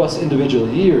rule across individual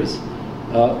years.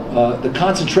 The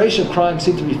concentration of crime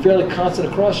seemed to be fairly constant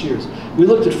across years. We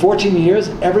looked at 14 years.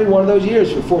 Every one of those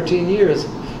years, for 14 years,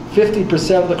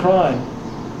 50% of the crime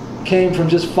came from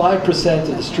just 5%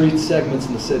 of the street segments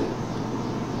in the city.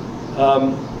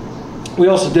 We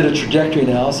also did a trajectory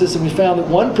analysis, and we found that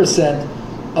 1%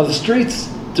 of the streets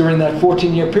during that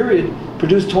 14-year period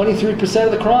produced 23%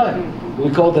 of the crime. We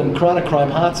called them chronic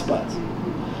crime hotspots.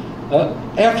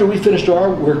 After we finished our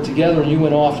work together, and you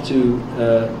went off to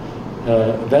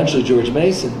eventually George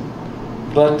Mason,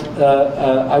 but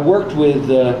I worked with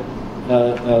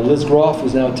Liz Groff,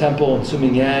 who's now at Temple, and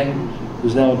Suming Yang,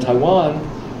 who's now in Taiwan,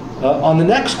 on the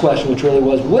next question, which really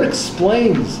was, what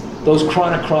explains those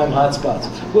chronic crime hotspots?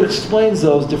 What explains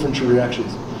those different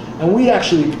trajectories? And we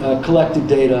actually collected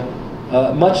data,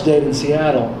 much data in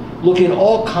Seattle, looking at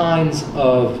all kinds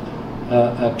of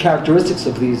characteristics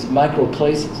of these micro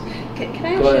places. Can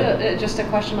I ask you just a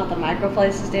question about the micro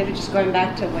places, David? Just going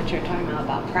back to what you're talking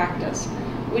about practice.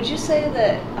 Would you say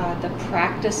that the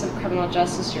practice of criminal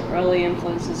justice, your early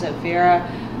influences at Vera,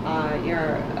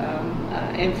 your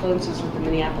influences with the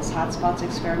Minneapolis hotspots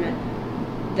experiment,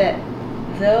 that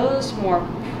those more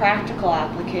practical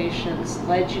applications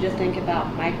led you to think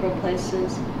about micro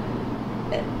places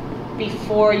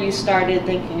before you started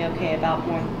thinking, okay, about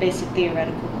more basic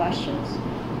theoretical questions?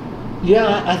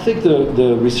 Yeah, I think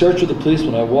the research of the police,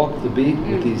 when I walked the beat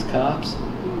with these cops,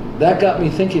 that got me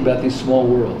thinking about these small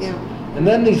worlds. Yeah. And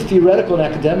then these theoretical and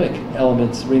academic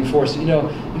elements reinforced. You know,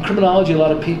 in criminology, a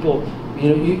lot of people,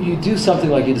 you do something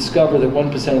like you discover that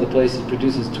 1% of the places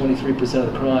produces 23%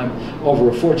 of the crime over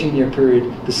a 14-year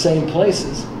period, the same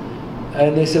places,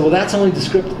 and they say, well, that's only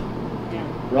descriptive,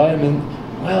 right? I mean,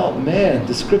 well, man,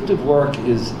 descriptive work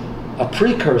is a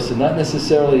precursor, not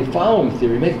necessarily following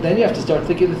theory. Then you have to start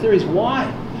thinking of the theories. Why?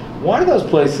 Why do those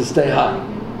places stay hot?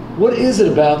 What is it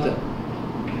about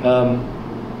them?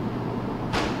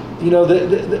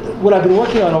 What I've been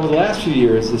working on over the last few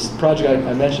years, this project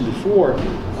I mentioned before,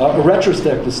 a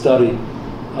retrospective study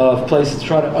of places to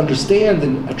try to understand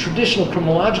in a traditional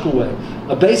criminological way,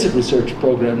 a basic research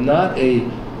program, not a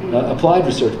applied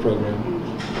research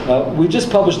program. We just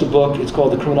published a book. It's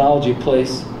called The Criminology of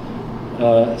Place,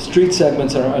 Street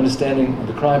Segments and Our Understanding of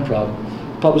the Crime Problem,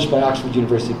 published by Oxford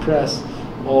University Press.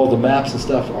 All the maps and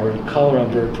stuff are in color.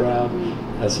 I'm very proud.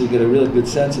 So you get a really good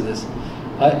sense of this.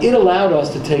 It allowed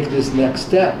us to take this next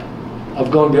step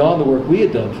of going beyond the work we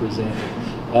had done, for example,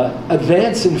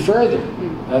 advancing further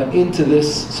into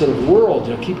this sort of world,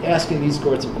 keep asking these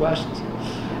sorts of questions.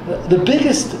 The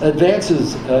biggest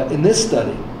advances in this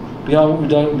study, beyond what we've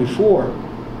done before,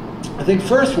 I think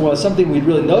first was something we'd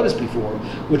really noticed before,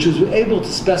 which was able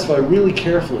to specify really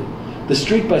carefully the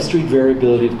street-by-street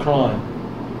variability of crime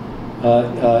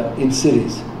in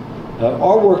cities.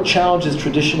 Our work challenges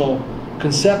traditional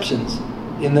conceptions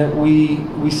in that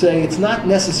we say it's not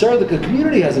necessarily that the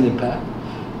community has an impact,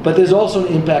 but there's also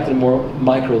an impact at a more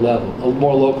micro level, a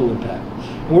more local impact.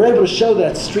 And we're able to show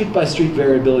that street-by-street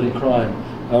variability in crime,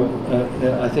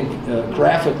 I think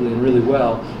graphically and really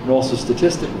well, and also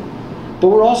statistically. But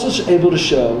we're also able to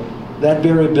show that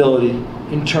variability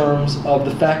in terms of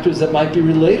the factors that might be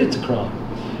related to crime.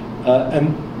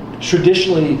 And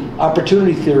traditionally,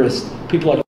 opportunity theorists,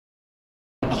 people like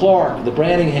Clark, the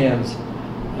Branninghams,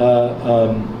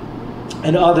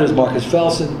 and others, Marcus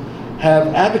Felsen, have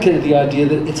advocated the idea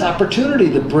that it's opportunity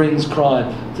that brings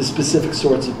crime to specific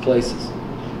sorts of places.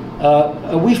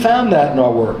 We found that in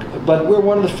our work, but we're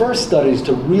one of the first studies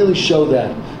to really show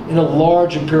that in a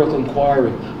large empirical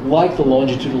inquiry, like the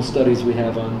longitudinal studies we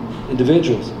have on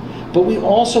individuals. But we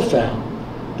also found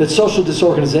that social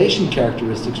disorganization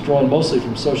characteristics, drawn mostly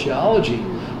from sociology,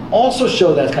 also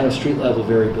show that kind of street-level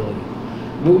variability.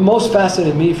 What most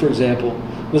fascinated me, for example,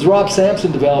 was Rob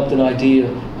Sampson developed an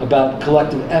idea about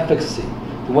collective efficacy,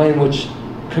 the way in which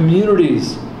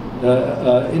communities,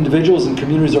 individuals and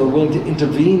communities are willing to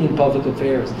intervene in public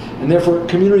affairs, and therefore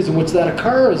communities in which that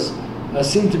occurs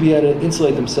seem to be able to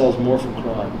insulate themselves more from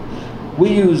crime. We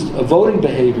used voting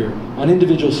behavior on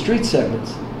individual street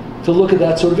segments to look at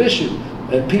that sort of issue.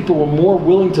 People were more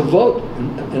willing to vote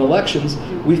in elections.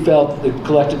 We felt the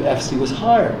collective efficacy was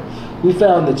higher. We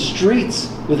found that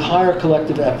streets with higher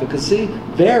collective efficacy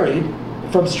varied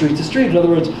from street to street. In other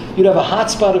words, you'd have a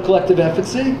hot spot of collective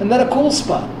efficacy and then a cool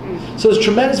spot. So there's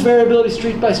tremendous variability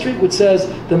street by street, which says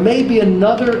there may be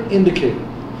another indicator.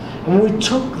 And when we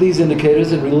took these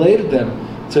indicators and related them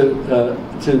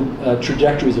to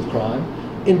trajectories of crime,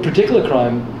 in particular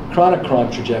chronic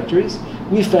crime trajectories,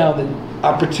 we found that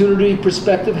opportunity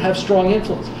perspective have strong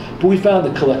influence. But we found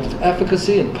that collective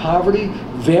efficacy and poverty,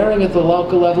 varying at the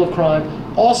local level of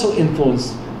crime, also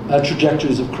influence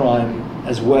trajectories of crime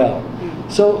as well.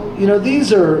 So,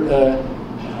 these are,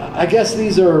 I guess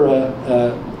these are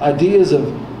ideas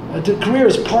of, career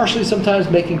is partially sometimes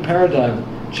making paradigm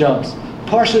jumps.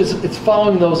 Partially it's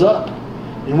following those up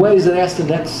in ways that ask the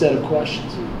next set of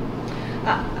questions.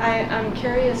 I'm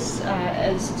curious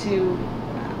as to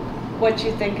what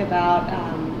you think about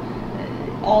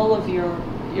all of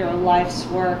your life's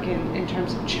work in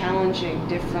terms of challenging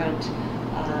different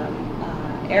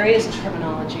areas of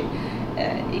criminology.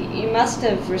 You must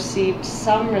have received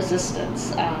some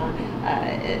resistance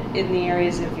in the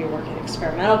areas of your work in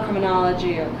experimental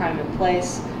criminology or crime in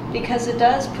place, because it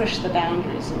does push the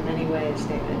boundaries in many ways,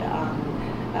 David,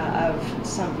 of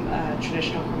some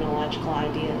traditional criminological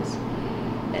ideas.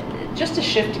 Just to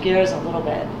shift gears a little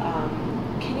bit,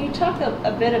 can you talk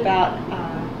a bit about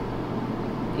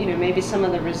maybe some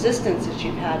of the resistance that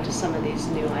you've had to some of these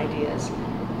new ideas,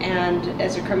 and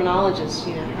as a criminologist,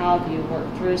 how have you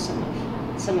worked through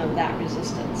some of that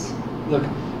resistance? Look,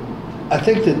 I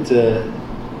think that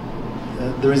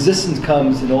the resistance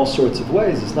comes in all sorts of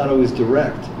ways. It's not always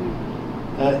direct.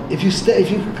 If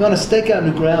you're going to stake out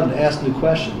new ground and ask new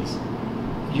questions,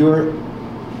 you're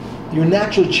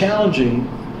naturally challenging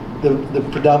the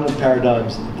predominant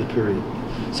paradigms of the period.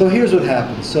 So here's what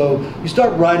happens. So you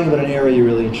start writing about an area you're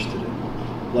really interested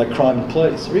in, like crime in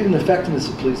place, or even effectiveness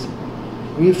of policing.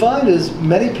 What you find is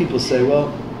many people say,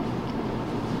 well,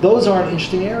 those aren't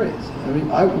interesting areas. I mean,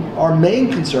 our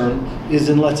main concern is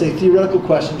in, let's say, theoretical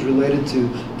questions related to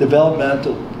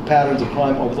developmental patterns of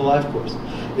crime over the life course.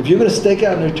 If you're going to stake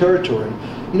out new territory,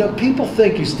 people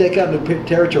think you stake out new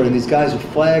territory and these guys with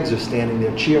flags are standing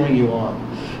there cheering you on.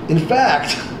 In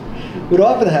fact, what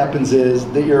often happens is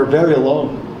that you're very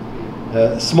alone.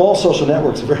 Small social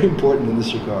networks are very important in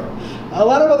this regard. A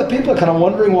lot of other people are kind of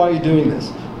wondering why you're doing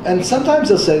this. And sometimes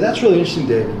they'll say, that's really interesting,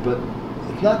 David, but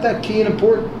it's not that key and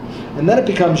important. And then it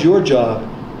becomes your job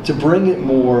to bring it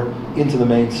more into the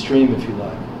mainstream, if you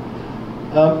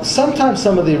like. Sometimes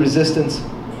some of the resistance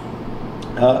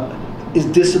is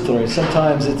disciplinary.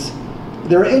 Sometimes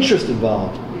there are interests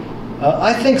involved.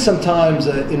 I think sometimes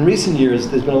in recent years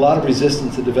there's been a lot of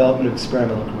resistance to the development of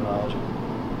experimental criminology.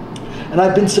 And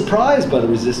I've been surprised by the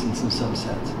resistance in some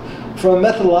sense. From a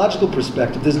methodological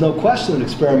perspective, there's no question that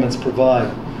experiments provide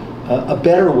a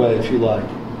better way, if you like,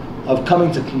 of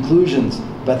coming to conclusions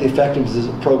about the effectiveness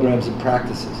of programs and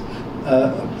practices.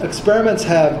 Experiments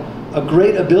have a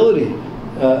great ability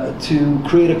to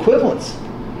create equivalence,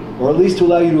 or at least to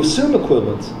allow you to assume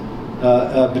equivalence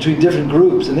between different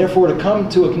groups, and therefore to come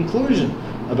to a conclusion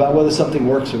about whether something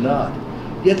works or not.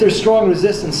 Yet there's strong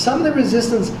resistance. Some of the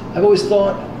resistance, I've always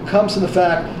thought, comes from the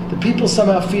fact that people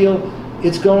somehow feel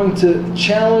it's going to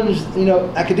challenge,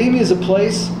 academia is a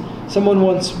place. Someone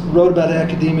once wrote about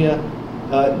academia,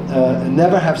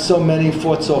 never have so many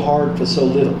fought so hard for so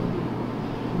little.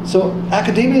 So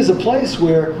academia is a place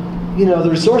where, the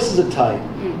resources are tight.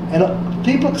 And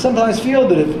people sometimes feel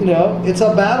that it's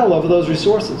a battle over those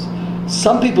resources.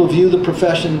 Some people view the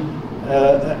profession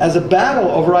as a battle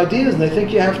over ideas, and they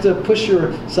think you have to push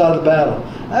your side of the battle.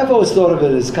 I've always thought of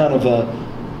it as kind of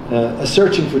a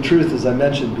searching for truth, as I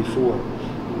mentioned before.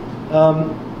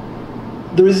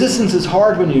 The resistance is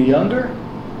hard when you're younger.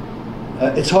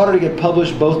 It's harder to get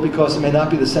published, both because it may not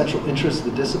be the central interest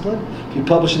of the discipline. If you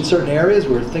publish in certain areas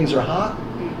where things are hot,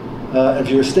 if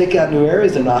you stake out new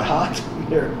areas, they're not hot.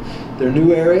 They're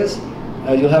new areas.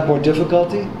 You'll have more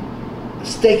difficulty.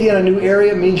 Staking out a new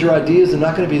area means your ideas are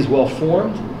not going to be as well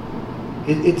formed.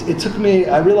 It took me,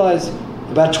 I realized,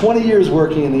 about 20 years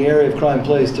working in the area of crime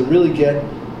plays to really get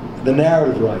the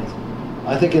narrative right.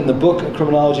 I think in the book,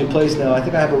 Criminology of Place now, I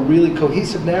think I have a really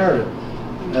cohesive narrative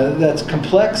that's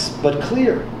complex but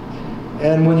clear.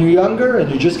 And when you're younger and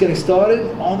you're just getting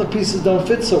started, all the pieces don't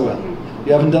fit so well.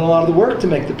 You haven't done a lot of the work to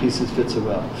make the pieces fit so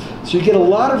well. So you get a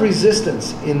lot of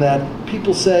resistance in that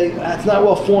people say, it's not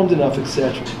well formed enough,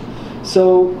 etc.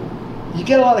 So you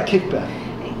get a lot of kickback.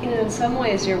 In some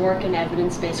ways, your work in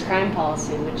evidence-based crime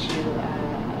policy, which you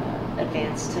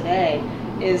advanced today,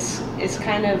 is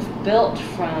kind of built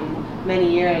from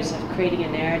many years of creating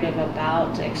a narrative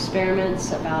about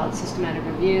experiments, about systematic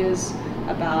reviews,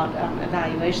 about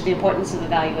evaluation, the importance of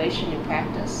evaluation in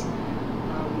practice.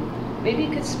 Maybe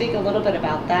you could speak a little bit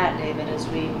about that, David, as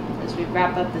we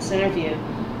wrap up this interview,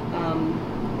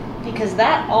 because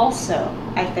that also,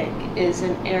 I think, is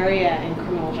an area in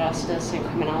criminal justice and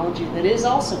criminology that is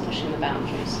also pushing the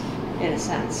boundaries, in a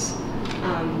sense.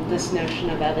 This notion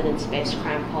of evidence-based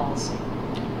crime policy.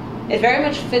 It very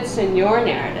much fits in your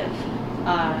narrative,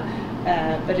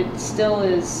 but it still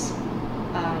is,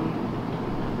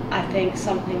 I think,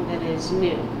 something that is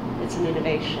new. It's an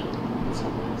innovation in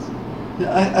some ways.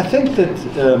 I think that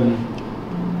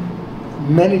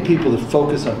many people that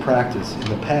focus on practice in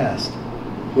the past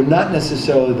were not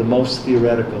necessarily the most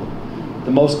theoretical,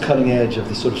 the most cutting edge of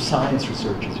the sort of science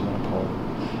researchers, you want to call it.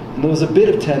 And there was a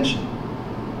bit of tension.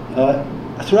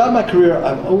 Throughout my career,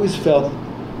 I've always felt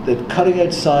that cutting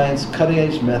edge science, cutting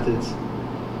edge methods,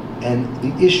 and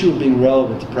the issue of being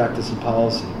relevant to practice and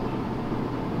policy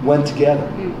went together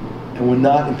and were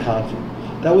not in conflict.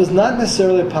 That was not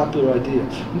necessarily a popular idea.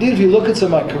 Indeed, if you look at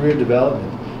some of my career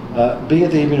development, being at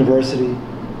the University,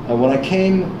 when I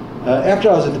came, after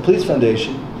I was at the Police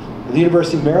Foundation, the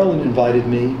University of Maryland invited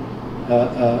me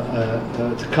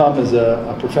to come as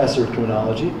a professor of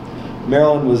criminology.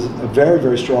 Maryland was a very,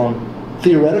 very strong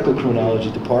theoretical criminology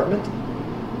department.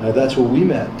 That's where we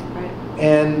met. Right.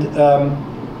 And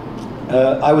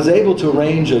I was able to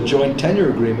arrange a joint tenure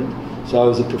agreement. So I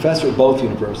was a professor at both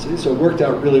universities, so it worked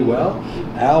out really well.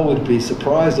 Al would be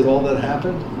surprised at all that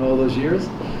happened in all those years.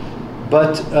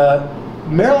 But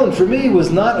Maryland, for me, was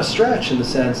not a stretch in the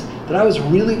sense that I was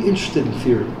really interested in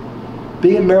theory.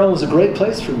 Being in Maryland was a great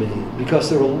place for me because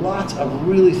there were lots of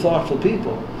really thoughtful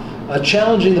people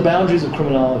challenging the boundaries of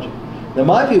criminology. Now,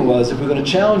 my view was, if we're going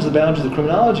to challenge the boundaries of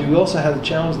criminology, we also have to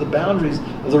challenge the boundaries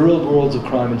of the real worlds of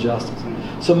crime and justice.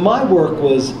 So my work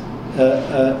was,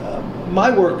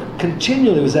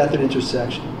 continually was at that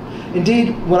intersection.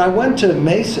 Indeed, when I went to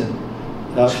Mason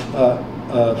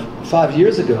 5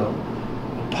 years ago,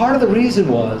 part of the reason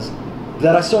was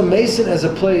that I saw Mason as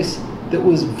a place that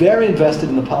was very invested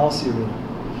in the policy arena.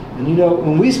 And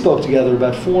when we spoke together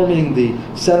about forming the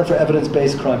Center for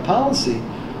Evidence-Based Crime Policy,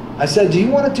 I said, do you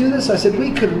want to do this? I said,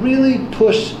 we could really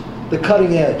push the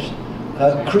cutting edge,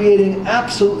 creating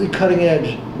absolutely cutting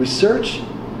edge research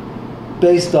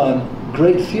based on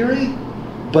great theory,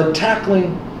 but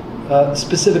tackling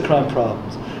specific crime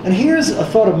problems. And here's a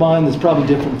thought of mine that's probably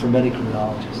different from many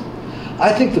criminologists.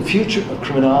 I think the future of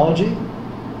criminology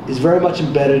is very much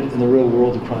embedded in the real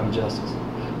world of crime and justice,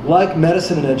 like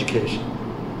medicine and education.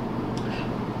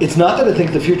 It's not that I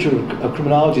think the future of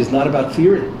criminology is not about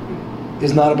theory,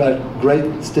 is not about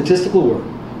great statistical work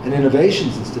and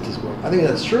innovations in statistical work. I think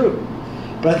that's true.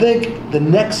 But I think the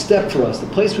next step for us, the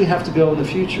place we have to go in the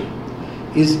future,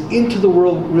 is into the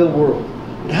real world.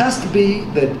 It has to be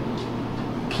that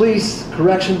police,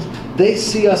 corrections, they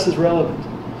see us as relevant.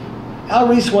 Al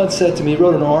Reese once said to me, he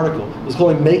wrote an article, it was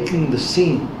called Making the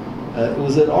Scene. It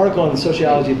was an article on the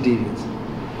sociology of deviance.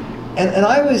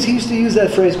 And he used to use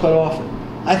that phrase quite often.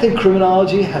 I think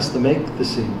criminology has to make the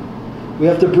scene. We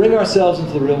have to bring ourselves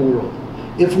into the real world.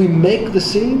 If we make the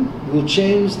scene, we'll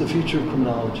change the future of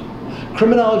criminology.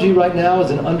 Criminology right now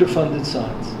is an underfunded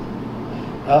science.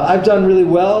 I've done really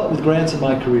well with grants in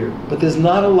my career, but there's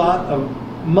not a lot of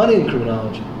money in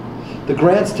criminology. The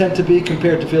grants tend to be,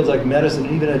 compared to fields like medicine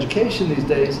and even education these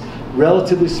days,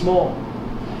 relatively small.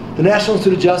 The National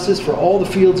Institute of Justice, for all the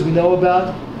fields we know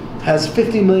about, has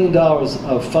 $50 million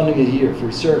of funding a year for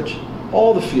research,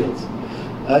 all the fields.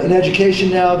 In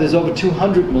education now, there's over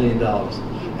 $200 million.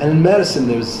 And in medicine,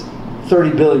 there's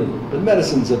 $30 billion. But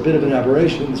medicine's a bit of an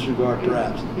aberration in this regard,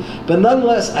 perhaps. But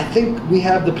nonetheless, I think we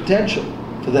have the potential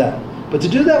for that. But to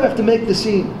do that, we have to make the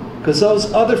scene. Because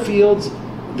those other fields,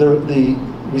 the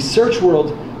research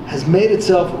world has made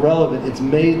itself relevant. It's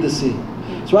made the scene.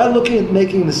 So I'm looking at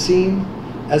making the scene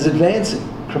as advancing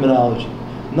criminology,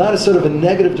 not as sort of a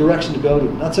negative direction to go to,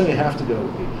 not something you have to go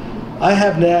to. I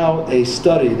have now a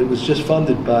study that was just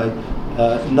funded by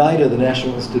NIDA, the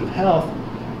National Institute of Health.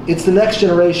 It's the next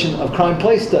generation of crime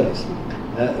place studies.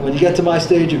 When you get to my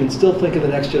stage, you can still think of the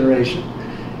next generation.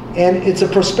 And it's a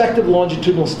prospective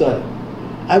longitudinal study.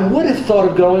 I would have thought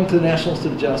of going to the National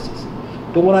Institute of Justice,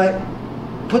 but when I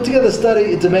put together the study,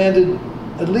 it demanded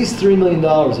at least $3 million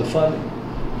of funding.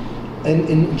 And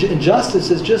in justice,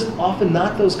 there's just often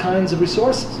not those kinds of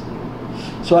resources.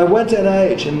 So I went to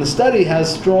NIH, and the study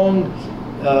has strong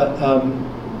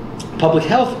public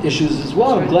health issues as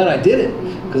well. I'm glad I did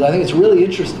it, because I think it's really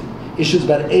interesting. Issues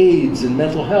about AIDS and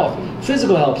mental health,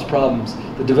 physical health problems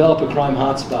that develop at crime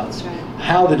hotspots,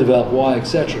 how they develop, why,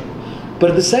 etc.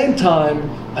 But at the same time,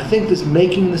 I think this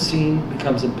making the scene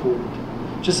becomes important.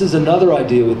 Just as another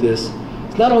idea with this,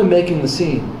 it's not only making the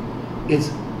scene,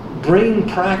 it's bringing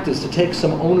practice to take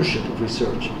some ownership of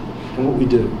research and what we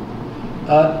do.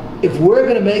 If we're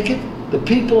going to make it, the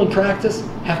people in practice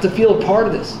have to feel a part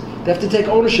of this. They have to take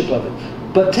ownership of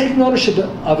it. But taking ownership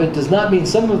of it does not mean,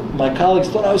 some of my colleagues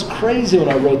thought I was crazy when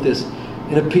I wrote this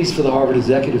in a piece for the Harvard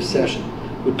Executive Session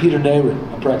with Peter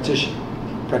Nehret, a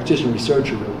practitioner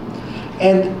researcher really.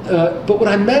 And but what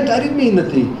I meant, I didn't mean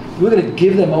that we're going to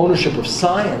give them ownership of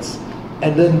science,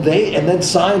 and then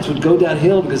science would go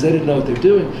downhill because they didn't know what they're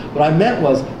doing. What I meant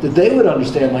was that they would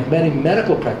understand, like many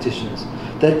medical practitioners,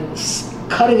 that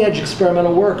cutting-edge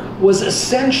experimental work was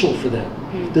essential for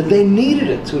them, that they needed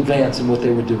it to advance in what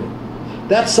they were doing.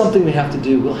 That's something we have to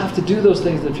do. We'll have to do those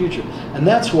things in the future. And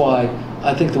that's why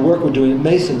I think the work we're doing at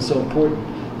Mason is so important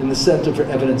in the Center for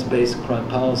Evidence-Based Crime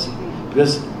Policy.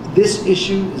 Because this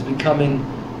issue is becoming,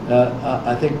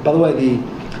 I think, by the way,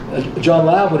 John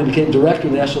Laub, when he became director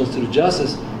of the National Institute of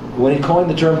Justice, when he coined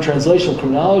the term translational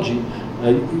criminology,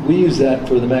 we use that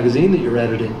for the magazine that you're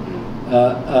editing,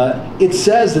 it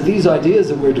says that these ideas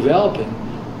that we're developing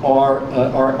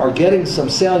are getting some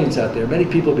salience out there. Many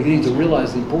people are beginning to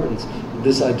realize the importance of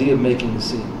this idea of making the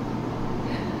scene.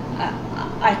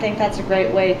 I think that's a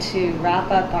great way to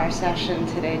wrap up our session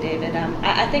today, David.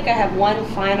 I think I have one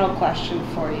final question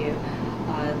for you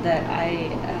that I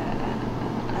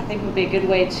think would be a good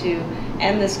way to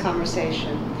end this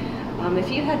conversation. If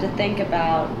you had to think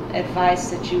about advice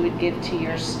that you would give to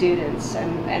your students,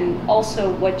 and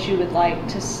also what you would like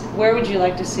to, where would you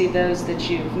like to see those that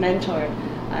you've mentored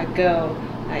go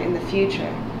in the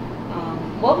future,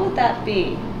 what would that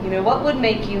be? You know, what would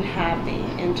make you happy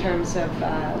in terms of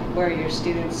where your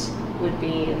students would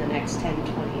be in the next 10,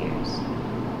 20 years?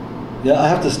 Yeah, I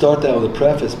have to start that with a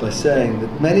preface by saying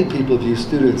that many people view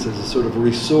students as a sort of a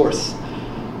resource,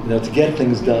 to get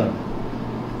things done.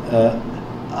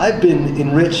 I've been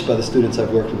enriched by the students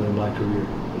I've worked with in my career.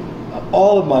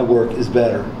 All of my work is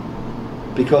better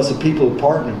because of people who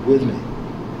partnered with me.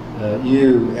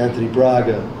 You, Anthony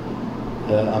Braga,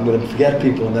 I'm going to forget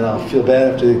people and then I'll feel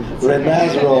bad after. Red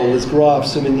Mazarol, Liz Groff,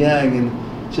 Sumin Yang, and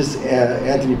just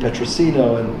Anthony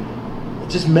Petrosino,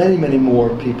 and just many, many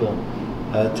more people.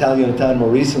 Tal Yonatan more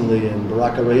recently, and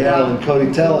Baraka Royale, and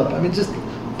Cody Telep. I mean, just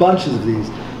bunches of these.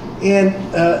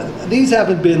 And these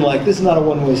haven't been like, this is not a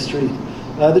one-way street.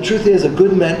 The truth is, a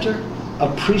good mentor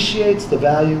appreciates the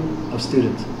value of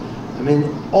students. I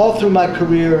mean, all through my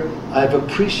career, I've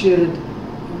appreciated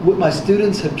what my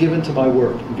students have given to my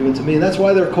work, and given to me. And that's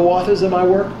why they're co-authors of my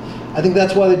work. I think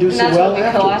that's why they do And so that's well what we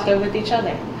afterwards. co-author with each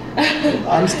other.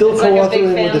 I'm still It's like a big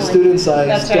co-authoring with the family. students I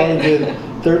That's started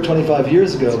right. with 25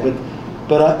 years ago. That's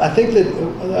But I think that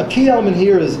a key element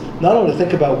here is not only to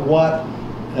think about what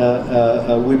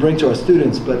we bring to our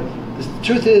students, but the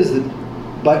truth is that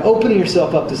by opening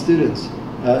yourself up to students,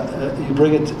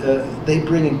 they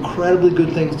bring incredibly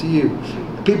good things to you.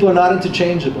 People are not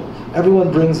interchangeable.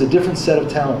 Everyone brings a different set of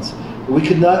talents. I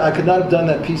could not have done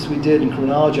that piece we did in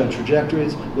criminology on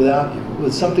trajectories without you. It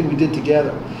was something we did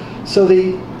together. So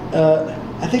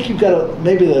I think you've got to,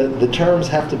 maybe the terms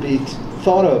have to be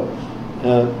thought of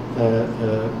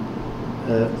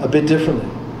a bit differently.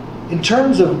 In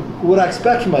terms of what I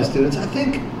expect from my students, I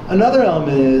think another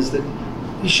element is that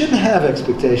you shouldn't have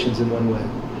expectations in one way.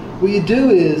 What you do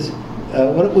is,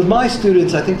 with my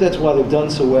students, I think that's why they've done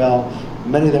so well,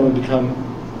 many of them have become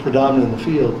predominant in the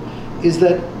field, is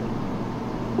that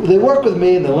they work with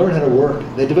me and they learn how to work.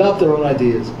 They develop their own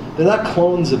ideas. They're not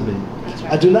clones of me. That's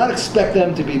right. I do not expect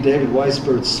them to be David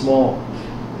Weisburd small.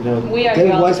 You know, We argue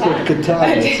David all the Weisburd time. could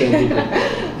tie that same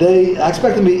people. I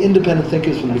expect them to be independent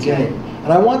thinkers from the That's beginning. right.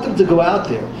 And I want them to go out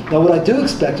there. Now, what I do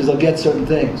expect is they'll get certain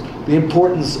things. The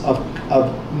importance of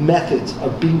methods,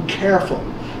 of being careful.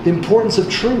 The importance of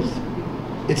truth.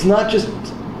 It's not just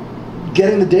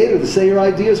getting the data to say your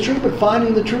idea is true, but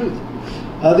finding the truth.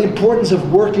 The importance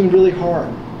of working really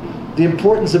hard. The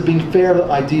importance of being fair to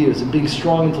ideas and being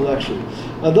strong intellectually.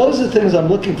 Those are the things I'm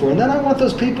looking for. And then I want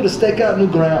those people to stake out new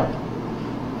ground.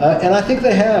 And I think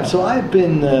they have. So I've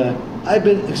been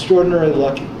extraordinarily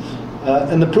lucky.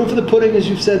 And the proof of the pudding, as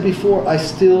you've said before, I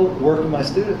still work with my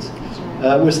students.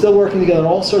 We're still working together on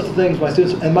all sorts of things.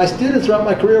 My students throughout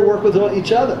my career work with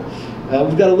each other.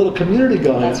 We've got a little community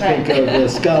going, That's I think, right. of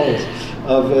scholars.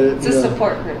 It's a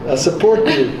support group. A support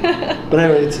group. But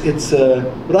anyway, it's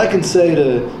what I can say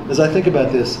as I think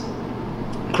about this,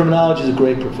 criminology is a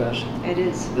great profession. It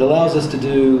is. It allows us to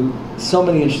do so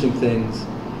many interesting things.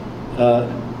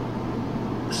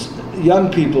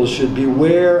 Young people should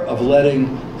beware of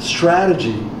letting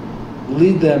strategy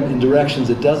lead them in directions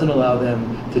that doesn't allow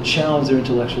them to challenge their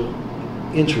intellectual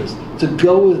interest, to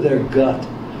go with their gut,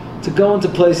 to go into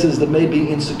places that may be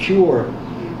insecure,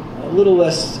 a little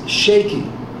less shaky,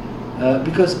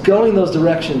 because going those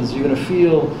directions, you're going to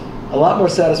feel a lot more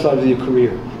satisfied with your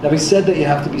career. Now, we said that you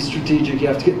have to be strategic, you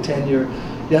have to get tenure,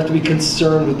 you have to be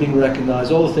concerned with being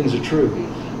recognized. All the things are true,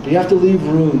 but you have to leave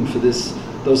room for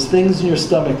those things in your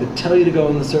stomach that tell you to go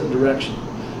in a certain direction,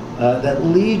 that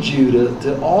lead you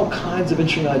to all kinds of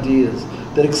interesting ideas,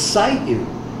 that excite you,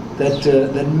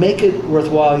 that make it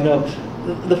worthwhile. You know,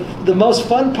 the most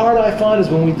fun part I find is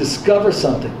when we discover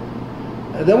something.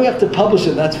 Then we have to publish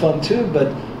it, and that's fun too,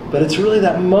 but it's really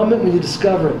that moment when you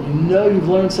discover it. You know you've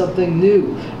learned something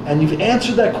new, and you've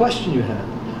answered that question you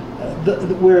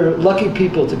had. We're lucky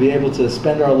people to be able to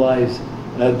spend our lives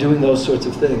doing those sorts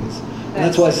of things. And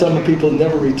that's why some people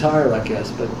never retire, I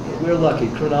guess, but we're lucky.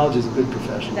 Criminology is a good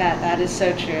profession. That is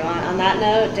so true. On that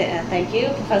note, thank you,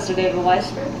 Professor David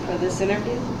Weisburd, for this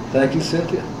interview. Thank you,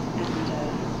 Cynthia.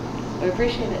 And we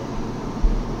appreciate it.